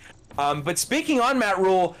accomplish. But speaking on Matt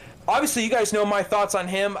Rule, obviously you guys know my thoughts on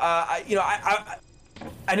him. I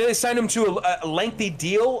know they signed him to a lengthy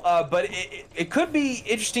deal, but it could be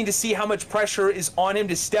interesting to see how much pressure is on him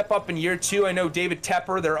to step up in year 2. I know David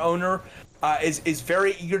Tepper, their owner, is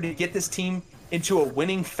very eager to get this team into a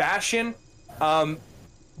winning fashion.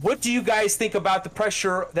 What do you guys think about the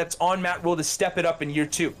pressure that's on Matt Rule to step it up in year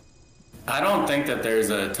 2? I don't think that there's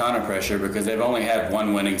a ton of pressure because they've only had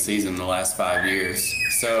one winning season in the last 5 years.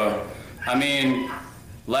 So,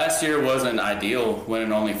 last year wasn't ideal,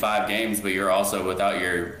 winning only 5 games, but you're also without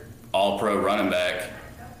your all-pro running back,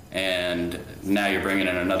 and now you're bringing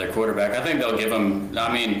in another quarterback. I think they'll give him,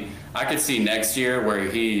 I could see next year where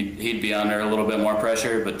he'd be under a little bit more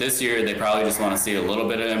pressure, but this year they probably just want to see a little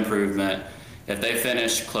bit of improvement. If they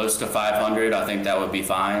finish close to 500, I think that would be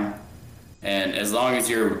fine. And as long as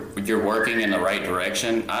you're working in the right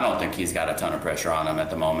direction, I don't think he's got a ton of pressure on him at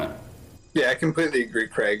the moment. Yeah, I completely agree,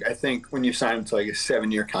 Craig. I think when you sign him to like a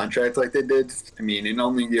 7-year contract like they did, in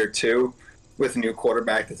only year 2 with a new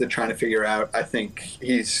quarterback that they're trying to figure out, I think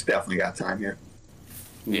he's definitely got time here.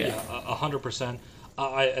 Yeah, 100%.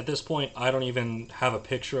 At this point, I don't even have a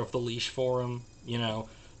picture of the leash for him.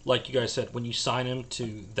 Like you guys said, when you sign him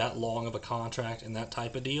to that long of a contract and that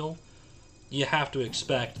type of deal, you have to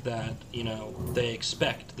expect that, they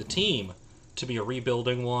expect the team to be a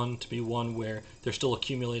rebuilding one, to be one where they're still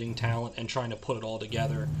accumulating talent and trying to put it all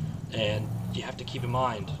together. And you have to keep in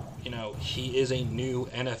mind, he is a new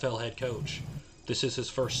NFL head coach. This is his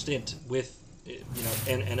first stint with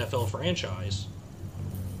an NFL franchise.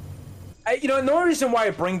 And the only reason why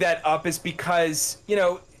I bring that up is because,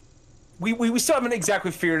 we still haven't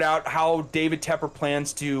exactly figured out how David Tepper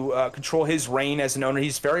plans to control his reign as an owner.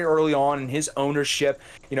 He's very early on in his ownership,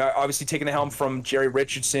 obviously taking the helm from Jerry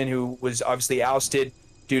Richardson, who was obviously ousted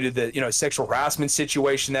due to the, sexual harassment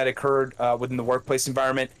situation that occurred within the workplace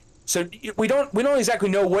environment. So we don't exactly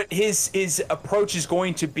know what his approach is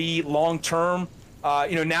going to be long term.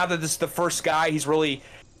 Now that this is the first guy, he's really,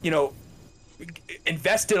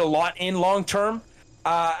 invested a lot in long term.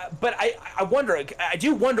 But I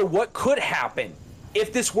do wonder what could happen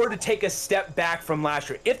if this were to take a step back from last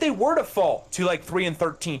year. If they were to fall to like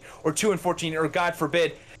 3-13 or 2-14, or God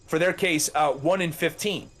forbid, for their case,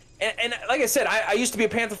 1-15. And like I said, I used to be a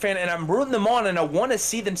Panther fan, and I'm rooting them on, and I want to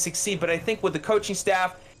see them succeed. But I think with the coaching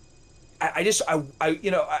staff, with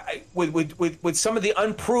some of the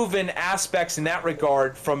unproven aspects in that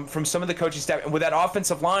regard from some of the coaching staff, and with that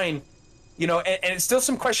offensive line, and it's still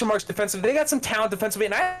some question marks defensively. They got some talent defensively,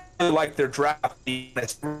 and I really like their draft. They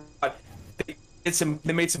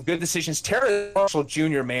made some good decisions. Terrace Marshall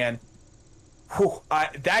Jr., man,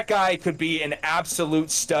 that guy could be an absolute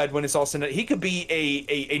stud when it's all said and done. He could be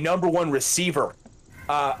a number one receiver.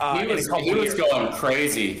 He was going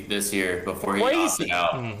crazy this year before he opted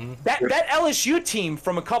out. Mm-hmm. That LSU team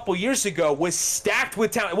from a couple years ago was stacked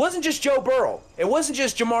with talent. It wasn't just Joe Burrow. It wasn't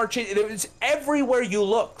just Jamar Chase. It was everywhere you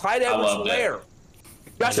look. Clyde Edwards-Helaire,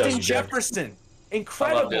 Justin Jefferson.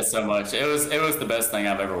 Incredible. I loved it so much. It was the best thing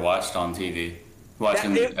I've ever watched on TV.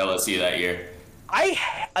 Watching LSU that year. I'm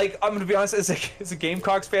gonna be honest, as a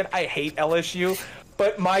Gamecocks fan, I hate LSU.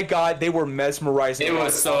 But my God, they were mesmerizing. It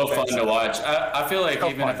was so fun to watch. I feel like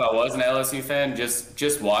if I was an LSU fan,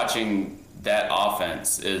 just watching that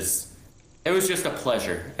offense it was just a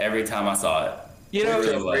pleasure every time I saw it. With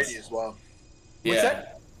Joe Brady as well. What's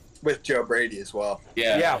that? With Joe Brady as well.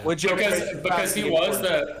 Yeah, with Joe Brady. Because he was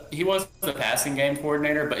the passing game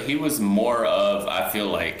coordinator, but he was more of, I feel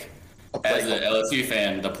like, as an LSU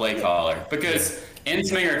fan, the play caller. Because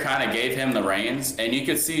Ensminger kind of gave him the reins, and you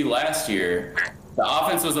could see last year the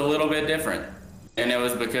offense was a little bit different, and it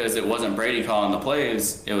was because it wasn't Brady calling the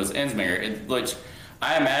plays, it was Ensminger, which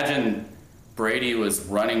I imagine Brady was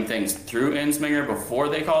running things through Ensminger before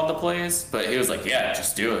they called the plays, but he was like, yeah,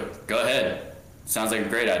 just do it. Go ahead. Sounds like a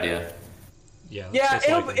great idea. Yeah,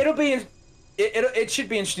 it should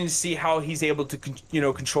be interesting to see how he's able to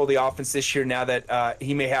control the offense this year now that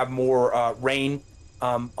he may have more reign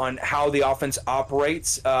on how the offense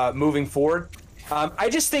operates moving forward. I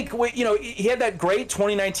just think, he had that great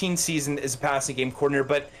 2019 season as a passing game coordinator,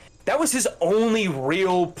 but that was his only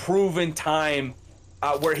real proven time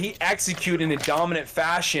where he executed in a dominant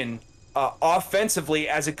fashion offensively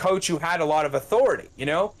as a coach who had a lot of authority,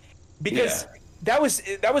 because that was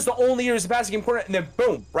the only year as a passing game coordinator, and then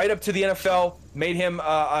boom, right up to the NFL, made him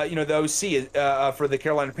the OC for the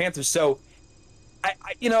Carolina Panthers. So,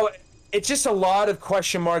 it's just a lot of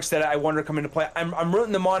question marks that I wonder come into play. I'm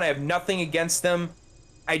rooting them on. I have nothing against them.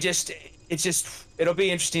 It'll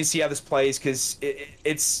be interesting to see how this plays, because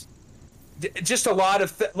it's just a lot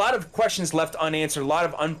of questions left unanswered, a lot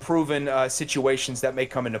of unproven situations that may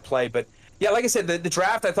come into play. But yeah, like I said, the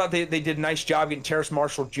draft, I thought they did a nice job getting Terrace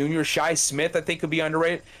Marshall Jr. Shi Smith, I think, could be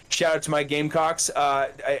underrated. Shout out to my Gamecocks.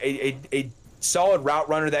 A solid route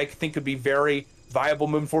runner that I think could be very viable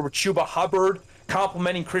moving forward. Chuba Hubbard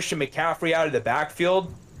complimenting Christian McCaffrey out of the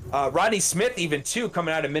backfield. Rodney Smith, even too,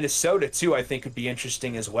 coming out of Minnesota too, I think could be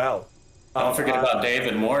interesting as well. Don't forget about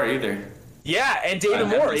David Moore either. Yeah, and David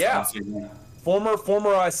Moore, former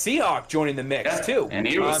Seahawk joining the mix too. And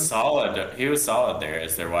he was solid. He was solid there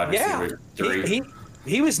as their wide receiver 3.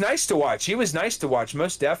 He was nice to watch.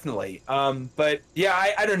 Most definitely. But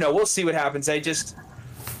yeah, I don't know. We'll see what happens.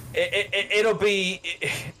 It'll be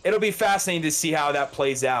fascinating to see how that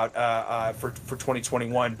plays out for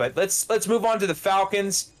 2021. But let's move on to the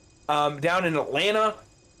Falcons down in Atlanta.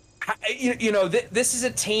 This is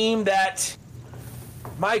a team that,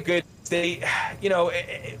 my goodness, they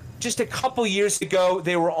just a couple years ago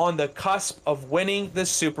they were on the cusp of winning the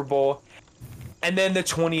Super Bowl, and then the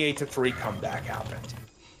 28-3 comeback happened.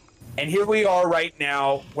 And here we are right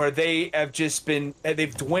now, where they have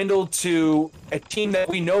they've dwindled to a team that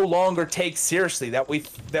we no longer take seriously, that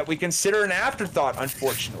we consider an afterthought,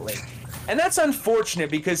 unfortunately. And that's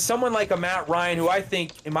unfortunate, because someone like a Matt Ryan, who I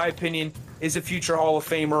think, in my opinion, is a future Hall of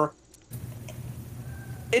Famer,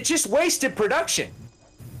 it just wasted production.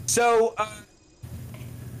 So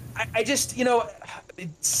I just, 7-9,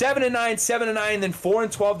 7-9, then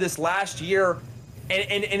 4-12 this last year, and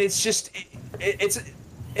it's just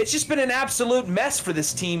it's just been an absolute mess for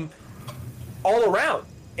this team all around.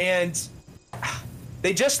 And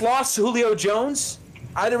They just lost Julio Jones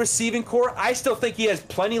out of the receiving core. I still think he has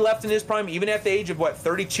plenty left in his prime, even at the age of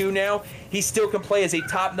 32 now. He still can play as a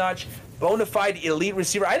top-notch, bona fide elite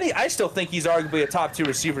receiver. I still think he's arguably a top 2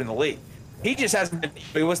 receiver in the league. He just hasn't been.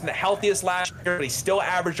 He wasn't the healthiest last year, but he still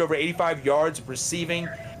averaged over 85 yards receiving.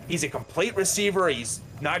 He's a complete receiver. He's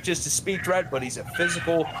not just a speed threat, but he's a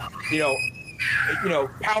physical,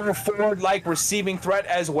 power forward-like receiving threat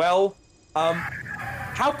as well.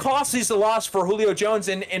 How costly is the loss for Julio Jones?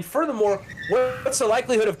 And furthermore, what's the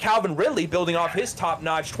likelihood of Calvin Ridley building off his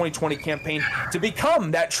top-notch 2020 campaign to become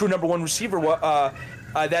that true number 1 receiver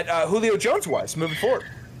that Julio Jones was moving forward?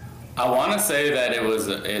 I want to say that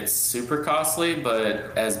it's super costly,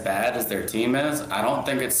 but as bad as their team is, I don't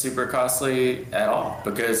think it's super costly at all,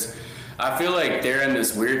 because I feel like they're in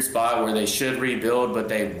this weird spot where they should rebuild, but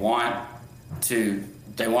they want to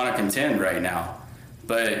contend right now.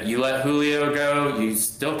 But you let Julio go, you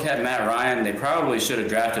still kept Matt Ryan. They probably should have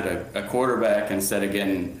drafted a quarterback instead of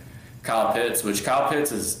getting Kyle Pitts, which Kyle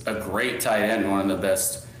Pitts is a great tight end, one of the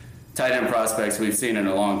best tight end prospects we've seen in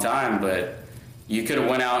a long time, but you could have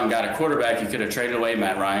went out and got a quarterback. You could have traded away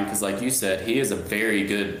Matt Ryan because, like you said, he is a very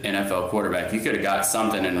good NFL quarterback. You could have got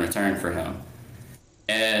something in return for him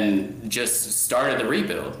and just started the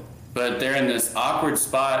rebuild. But they're in this awkward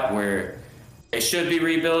spot where they should be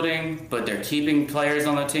rebuilding, but they're keeping players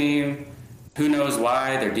on the team. Who knows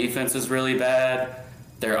why? Their defense is really bad.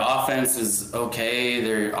 Their offense is okay.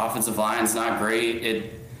 Their offensive line's not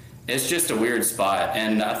great. It's just a weird spot.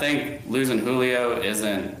 And I think losing Julio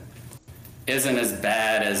isn't as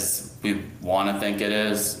bad as we want to think it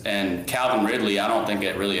is. And Calvin Ridley, I don't think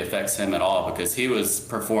it really affects him at all because he was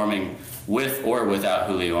performing with or without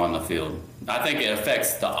Julio on the field. I think it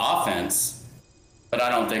affects the offense, but I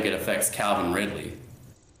don't think it affects Calvin Ridley.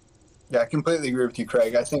 Yeah, I completely agree with you,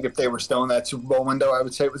 Craig. I think if they were still in that Super Bowl window, I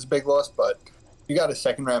would say it was a big loss, but you got a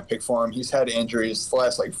second-round pick for him. He's had injuries the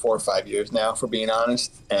last, 4 or 5 years now, for being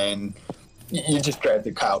honest, and you just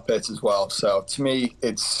drafted Kyle Pitts as well. So, to me,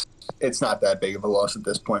 it's not that big of a loss at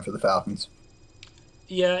this point for the Falcons.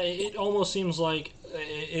 Yeah, it almost seems like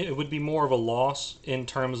it would be more of a loss in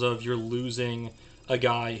terms of you're losing a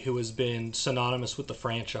guy who has been synonymous with the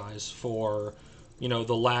franchise for,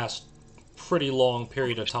 the last pretty long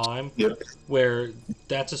period of time. Yep. Where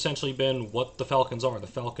that's essentially been what the Falcons are. The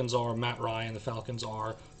Falcons are Matt Ryan. The Falcons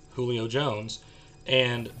are Julio Jones.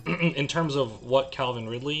 And in terms of what Calvin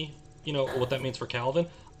Ridley, what that means for Calvin,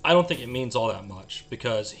 I don't think it means all that much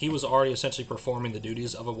because he was already essentially performing the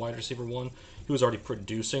duties of a wide receiver 1. He was already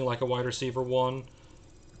producing like a wide receiver 1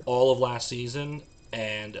 all of last season,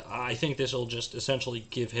 and I think this will just essentially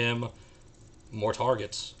give him more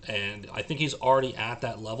targets. And I think he's already at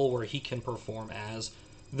that level where he can perform as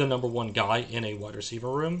the number 1 guy in a wide receiver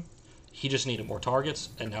room. He just needed more targets,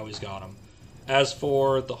 and now he's got them. As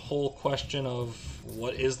for the whole question of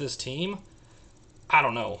what is this team, I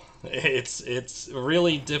don't know. It's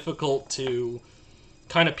really difficult to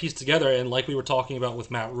kind of piece together. And like we were talking about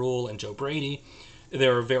with Matt Rule and Joe Brady,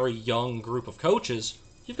 they're a very young group of coaches.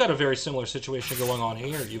 You've got a very similar situation going on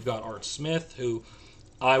here. You've got Art Smith, who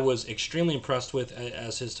I was extremely impressed with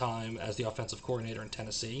as his time as the offensive coordinator in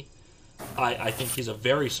Tennessee. I think he's a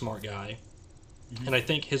very smart guy. Mm-hmm. And I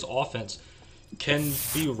think his offense can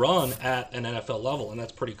be run at an NFL level, and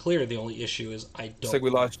that's pretty clear. The only issue is I don't... It's like we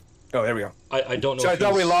lost... Oh, there we go. I don't know. So I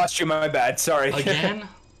thought we lost you. My bad. Sorry. Again?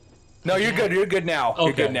 No, you're good. You're good now. Okay.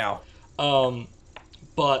 You're good now.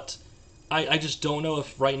 But I just don't know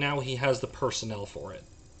if right now he has the personnel for it.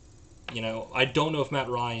 I don't know if Matt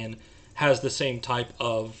Ryan has the same type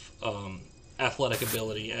of athletic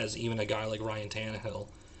ability as even a guy like Ryan Tannehill.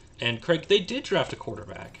 And Craig, they did draft a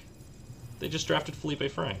quarterback. They just drafted Felipe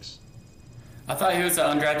Franks. I thought he was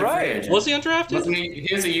an undrafted free agent. Was he undrafted? Wasn't he?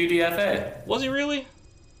 He was a UDFA. Was he really?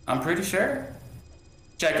 I'm pretty sure.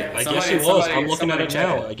 Check it. I guess he was. I'm looking at it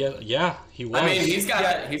now. Yeah, he was. I mean, he's got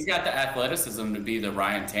the athleticism to be the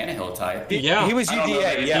Ryan Tannehill type. He was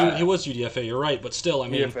UDA. Yeah, he was UDFA. You're right, but still, I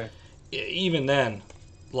mean, UDFA. Even then,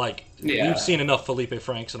 we've seen enough Felipe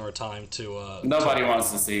Franks in our time to. Nobody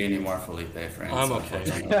wants to see any more Felipe Franks. I'm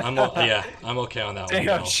okay. I'm okay on that one.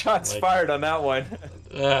 Damn, shots fired on that one.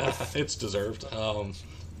 It's deserved.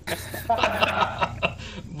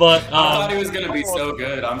 But I thought he was going to be so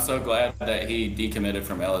good. I'm so glad that he decommitted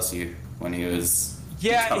from LSU when he was.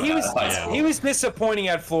 Yeah, he was disappointing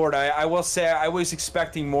at Florida. I will say I was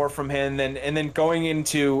expecting more from him, and then going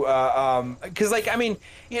into because it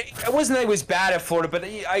wasn't that he was bad at Florida, but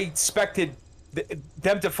I expected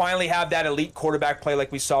them to finally have that elite quarterback play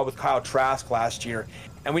like we saw with Kyle Trask last year,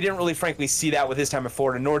 and we didn't really, frankly, see that with his time at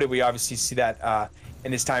Florida. Nor did we obviously see that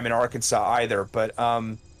in his time in Arkansas either. But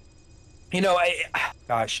You know,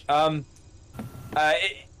 gosh,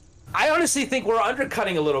 I honestly think we're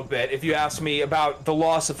undercutting a little bit if you ask me about the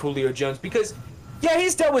loss of Julio Jones because, yeah,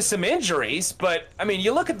 he's dealt with some injuries, but I mean,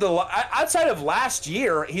 you look at outside of last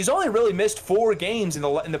year, he's only really missed 4 games in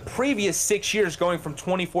the previous 6 years, going from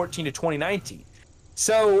 2014 to 2019.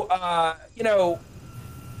 So, you know,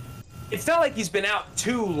 it's not like he's been out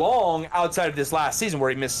too long outside of this last season where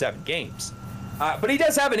he missed 7 games. But he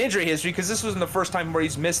does have an injury history because this wasn't the first time where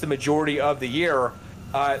he's missed the majority of the year.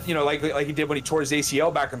 You know, like he did when he tore his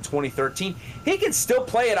ACL back in 2013. He can still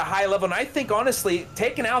play at a high level, and I think, honestly,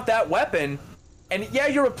 taking out that weapon, and yeah,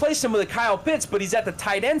 you're replacing him with a Kyle Pitts, but he's at the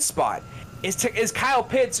tight end spot. Is Kyle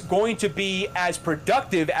Pitts going to be as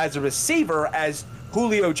productive as a receiver as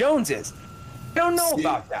Julio Jones is? I don't know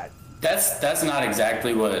about that. That's not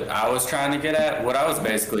exactly what I was trying to get at. What I was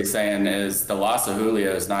basically saying is the loss of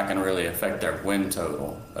Julio is not going to really affect their win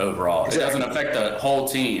total overall. Exactly. It doesn't affect the whole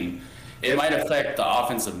team. It might affect the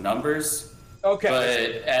offensive numbers. Okay.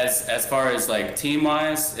 But as far as like team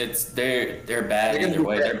wise, they're bad either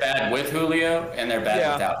way. They're bad with Julio and they're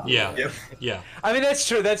bad without Julio. Yeah. Yeah. I mean, that's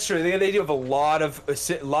true. That's true. They do have a lot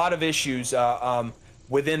of issues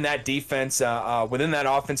within that defense, within that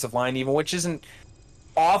offensive line, even, which isn't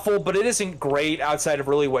awful, but it isn't great outside of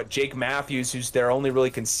really what Jake Matthews, who's their only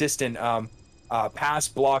really consistent pass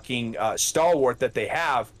blocking stalwart that they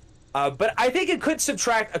have. But I think it could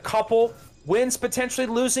subtract a couple wins, potentially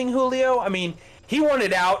losing Julio. I mean, he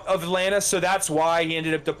wanted out of Atlanta, so that's why he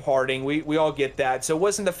ended up departing. We all get that. So it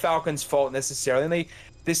wasn't the Falcons' fault necessarily. And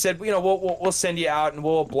they said, you know, we'll send you out and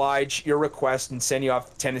we'll oblige your request and send you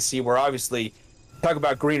off to Tennessee, where obviously, talk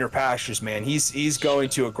about greener pastures, man. He's going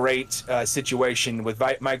to a great situation with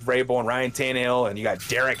Mike Vrabel and Ryan Tannehill, and you got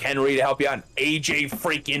Derrick Henry to help you out, and AJ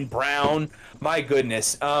freaking Brown. My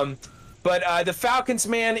goodness. But the Falcons,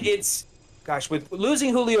 man, with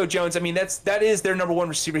losing Julio Jones, I mean, that is their number one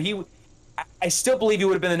receiver. I still believe he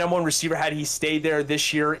would have been the number one receiver had he stayed there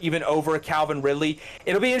this year, even over Calvin Ridley.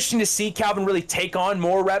 It'll be interesting to see Calvin Ridley take on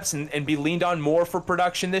more reps and be leaned on more for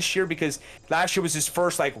production this year, because last year was his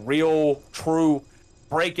first like real, true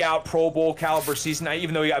breakout Pro Bowl caliber season.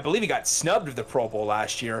 Even though I believe he got snubbed of the Pro Bowl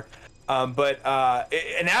last year. But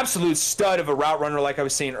an absolute stud of a route runner, like I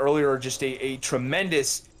was saying earlier, just a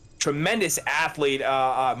tremendous athlete,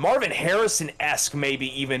 Marvin Harrison-esque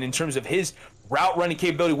maybe even in terms of his route running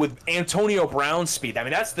capability with Antonio Brown speed. I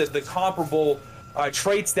mean, that's the comparable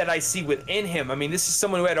traits that I see within him. I mean, this is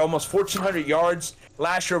someone who had almost 1,400 yards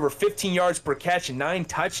last year, over 15 yards per catch and 9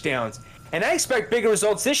 touchdowns. And I expect bigger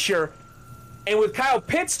results this year. And with Kyle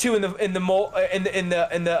Pitts too in the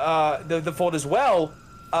fold as well,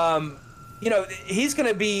 you know, he's going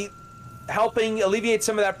to be helping alleviate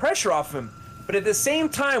some of that pressure off him. But at the same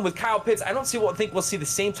time, with Kyle Pitts, I don't think we'll see the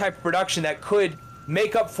same type of production that could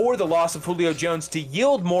make up for the loss of Julio Jones to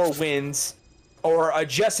yield more wins, or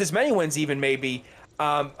just as many wins even maybe,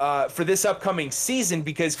 for this upcoming season.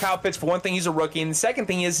 Because Kyle Pitts, for one thing, he's a rookie, and the second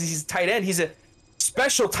thing is he's a tight end. He's a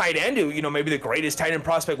special tight end who, you know, maybe the greatest tight end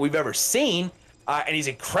prospect we've ever seen, and he's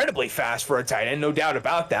incredibly fast for a tight end, no doubt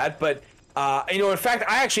about that. But you know, in fact,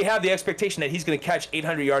 I actually have the expectation that he's going to catch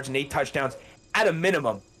 800 yards and 8 touchdowns at a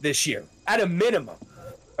minimum this year. At a minimum.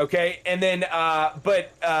 Okay? And then,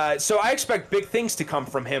 so I expect big things to come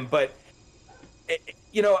from him, but,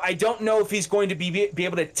 you know, I don't know if he's going to be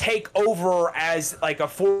able to take over as like a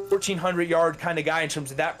 1,400 yard kind of guy in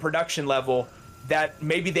terms of that production level that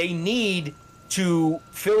maybe they need to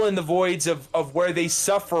fill in the voids of where they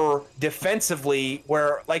suffer defensively,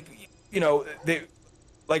 where, like, you know,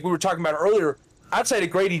 like we were talking about earlier, outside of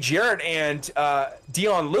Grady Jarrett and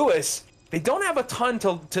Dion Lewis, they don't have a ton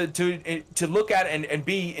to look at and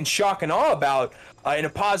be in shock and awe about in a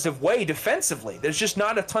positive way defensively. There's just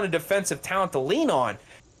not a ton of defensive talent to lean on.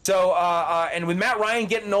 So, and with Matt Ryan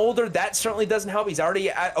getting older, that certainly doesn't help. He's already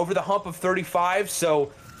over the hump of 35.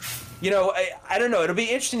 So, you know, I don't know. It'll be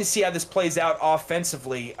interesting to see how this plays out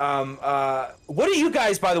offensively. What do you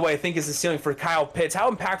guys, by the way, think is the ceiling for Kyle Pitts? How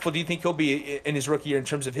impactful do you think he'll be in his rookie year in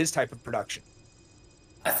terms of his type of production?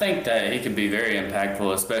 I think that he could be very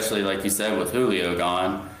impactful, especially like you said with Julio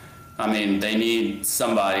gone. I mean, they need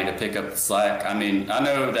somebody to pick up the slack. I mean, I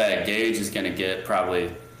know that Gage is going to get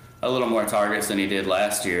probably a little more targets than he did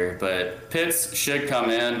last year, but Pitts should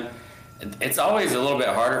come in. It's always a little bit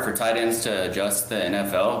harder for tight ends to adjust the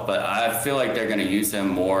NFL, but I feel like they're going to use him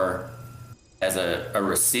more as a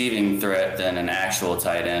receiving threat than an actual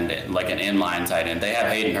tight end, like an inline tight end. They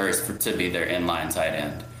have Hayden Hurst to be their inline tight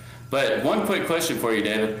end. But one quick question for you,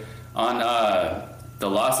 David. On the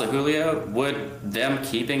loss of Julio, would them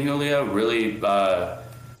keeping Julio really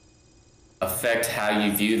affect how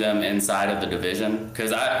you view them inside of the division?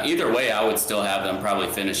 Because either way, I would still have them probably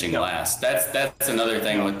finishing last. That's another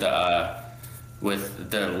thing with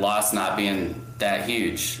the loss not being that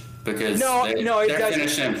huge, because they're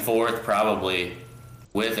finishing fourth probably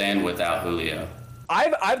with and without Julio.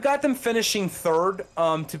 I've got them finishing third.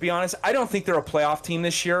 To be honest, I don't think they're a playoff team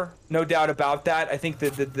this year. No doubt about that. I think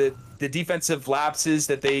that the defensive lapses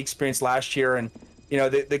that they experienced last year, and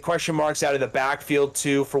the question marks out of the backfield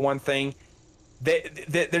too, for one thing,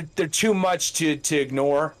 they're too much to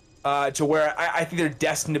ignore. To where I think they're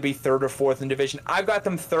destined to be third or fourth in division. I've got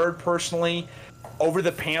them third personally, over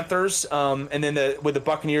the Panthers, and then with the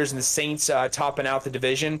Buccaneers and the Saints topping out the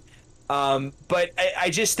division. But I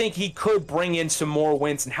just think he could bring in some more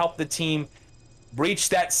wins and help the team reach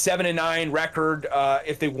that 7-9 record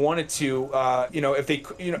if they wanted to.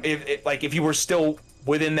 If you were still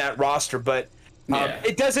within that roster, but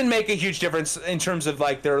it doesn't make a huge difference in terms of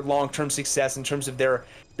like their long-term success, in terms of their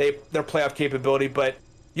playoff capability. But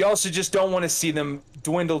you also just don't want to see them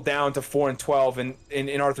dwindle down to 4-12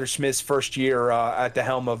 in Arthur Smith's first year at the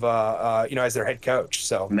helm of as their head coach.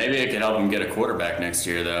 So maybe it could help them get a quarterback next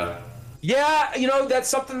year, though. Yeah, that's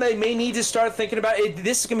something they may need to start thinking about.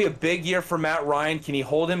 This is going to be a big year for Matt Ryan. Can he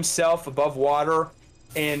hold himself above water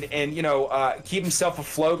and keep himself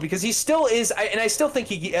afloat? Because he still is, and I still think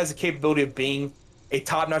he has the capability of being a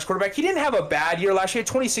top-notch quarterback. He didn't have a bad year last year.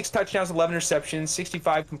 26 touchdowns, 11 interceptions,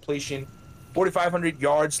 65 completion, 4,500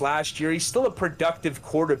 yards last year. He's still a productive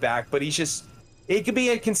quarterback, but he could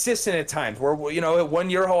be inconsistent at times. Where 1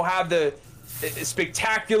 year he'll have the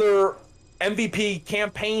spectacular MVP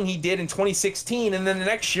campaign he did in 2016, and then the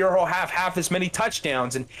next year he'll have half as many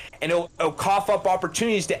touchdowns, and he'll cough up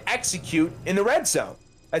opportunities to execute in the red zone.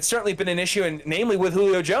 That's certainly been an issue, and namely with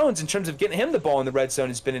Julio Jones, in terms of getting him the ball in the red zone,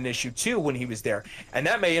 has been an issue too when he was there. And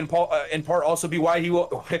that may in part also be why he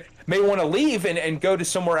may want to leave and go to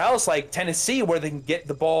somewhere else like Tennessee, where they can get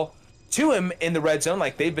the ball to him in the red zone,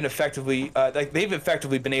 like they've effectively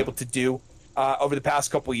been able to do over the past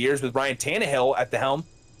couple of years with Ryan Tannehill at the helm.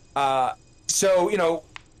 So I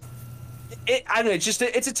don't know.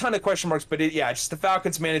 It's a ton of question marks, but just the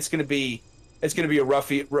Falcons, man. It's gonna be a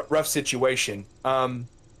rough situation.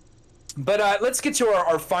 But let's get to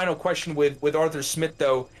our final question with Arthur Smith,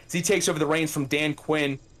 though, as he takes over the reins from Dan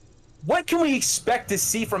Quinn. What can we expect to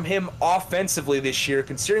see from him offensively this year,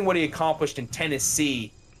 considering what he accomplished in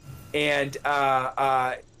Tennessee, and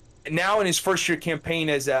now in his first year campaign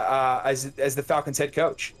as the Falcons head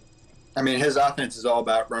coach? I mean, his offense is all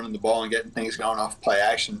about running the ball and getting things going off play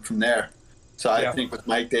action from there. So I think with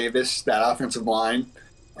Mike Davis, that offensive line,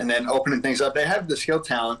 and then opening things up, they have the skill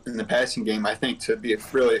talent in the passing game, I think, to be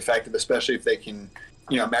really effective, especially if they can,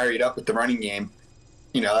 marry it up with the running game.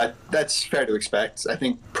 That's fair to expect. I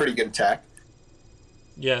think pretty good attack.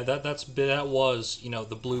 Yeah, that was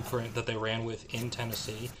the blueprint that they ran with in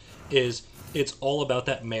Tennessee. It's all about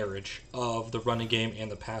that marriage of the running game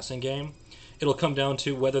and the passing game. It'll come down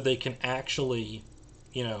to whether they can actually,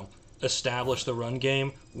 establish the run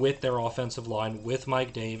game with their offensive line, with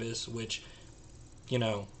Mike Davis, which,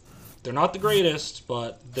 they're not the greatest,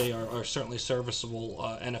 but they are certainly serviceable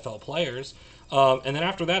NFL players. And then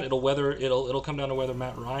after that, it'll come down to whether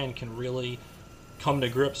Matt Ryan can really come to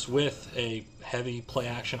grips with a heavy play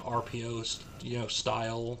action RPO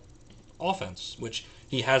style offense, which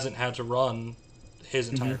he hasn't had to run his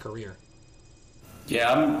entire career.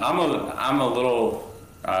 Yeah, I'm a little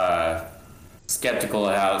skeptical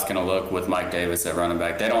of how it's going to look with Mike Davis at running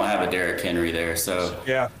back. They don't have a Derrick Henry there, so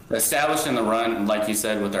establishing the run, like you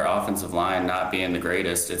said, with their offensive line not being the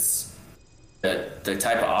greatest, it's the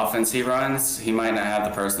type of offense he runs. He might not have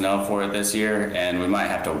the personnel for it this year, and we might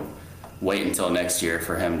have to wait until next year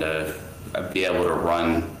for him to be able to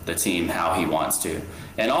run the team how he wants to.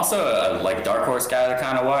 And also, like dark horse guy to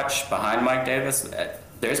kind of watch behind Mike Davis.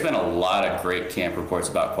 There's been a lot of great camp reports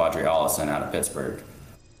about Quadri Allison out of Pittsburgh.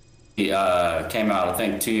 He came out, I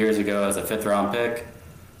think, 2 years ago as a 5th-round pick.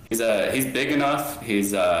 He's big enough.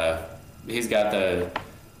 He's got the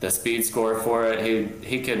speed score for it.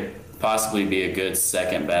 He could possibly be a good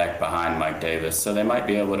second back behind Mike Davis. So they might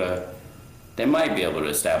be able to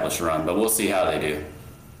establish a run, but we'll see how they do.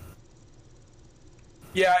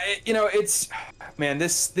 Yeah,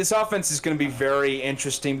 this offense is going to be very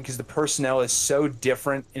interesting because the personnel is so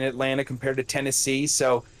different in Atlanta compared to Tennessee.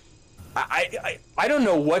 So I don't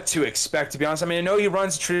know what to expect, to be honest. I mean, I know he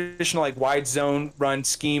runs traditional like wide zone run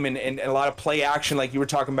scheme and a lot of play action, like you were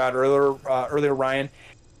talking about earlier, Ryan.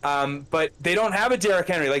 But they don't have a Derrick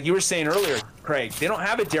Henry, like you were saying earlier, Craig. They don't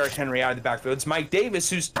have a Derrick Henry out of the backfield. It's Mike Davis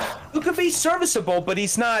who could be serviceable, but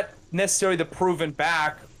he's not necessarily the proven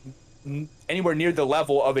back. anywhere near the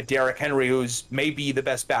level of a Derrick Henry, who's maybe the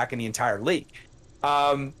best back in the entire league.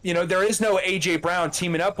 There is no A.J. Brown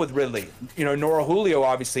teaming up with Ridley, nor Julio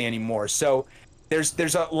obviously anymore. So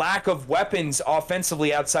there's a lack of weapons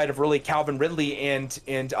offensively outside of really Calvin Ridley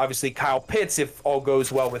and obviously Kyle Pitts, if all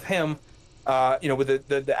goes well with him, with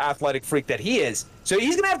the athletic freak that he is. So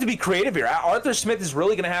he's going to have to be creative here. Arthur Smith is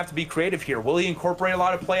really going to have to be creative here. Will he incorporate a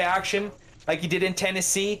lot of play action like he did in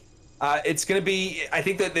Tennessee? It's going to be, I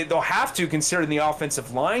think that they'll have to consider the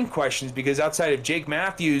offensive line questions, because outside of Jake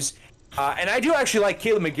Matthews, and I do actually like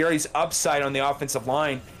Caleb McGarry's upside on the offensive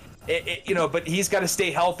line, but he's got to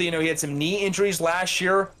stay healthy. He had some knee injuries last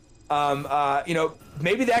year.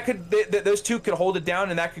 Maybe those two could hold it down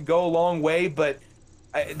and that could go a long way, but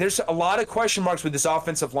there's a lot of question marks with this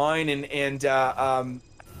offensive line, and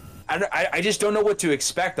I just don't know what to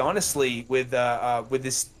expect, honestly, with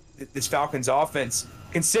this Falcons offense,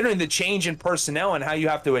 considering the change in personnel and how you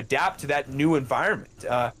have to adapt to that new environment.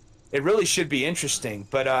 It really should be interesting.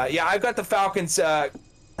 But I've got the Falcons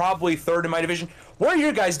probably third in my division. What are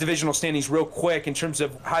your guys' divisional standings real quick in terms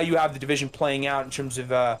of how you have the division playing out in terms of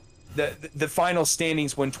the final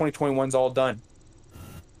standings when 2021's all done?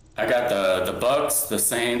 I got the Bucks, the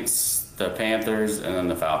Saints, the Panthers, and then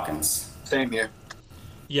the Falcons. Same here.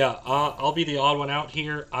 Yeah, I'll be the odd one out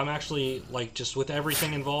here. I'm actually, just with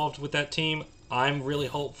everything involved with that team, I'm really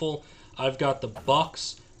hopeful. I've got the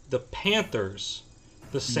Bucks, the Panthers,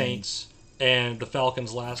 the Saints, and the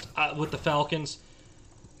Falcons last. With the Falcons,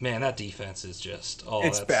 man, that defense is just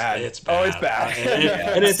it's bad. It's bad. Oh, it's bad.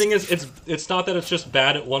 And the thing is, it's not that it's just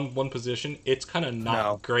bad at one position. It's kind of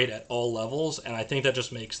not great at all levels, and I think that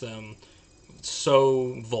just makes them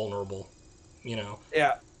so vulnerable.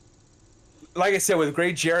 Yeah. Like I said, with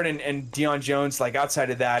Greg Jarrett and Deion Jones, outside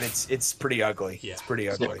of that, it's pretty ugly. Yeah, it's pretty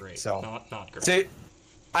ugly. Not great. So not great. So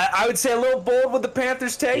I would say a little bold with the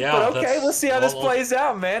Panthers take, but okay, let's see how this plays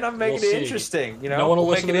out, man. I'm making it interesting. No one will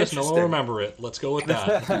listen to this. No one will remember it. Let's go with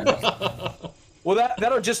that. Well,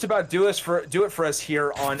 that'll just about do it for us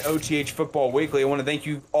here on OTH Football Weekly. I want to thank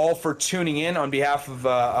you all for tuning in on behalf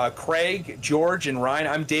of Craig, George, and Ryan.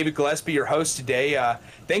 I'm David Gillespie, your host today.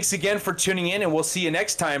 Thanks again for tuning in, and we'll see you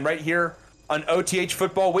next time right here on OTH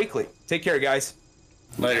Football Weekly. Take care, guys.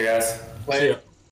 Later, guys. Later.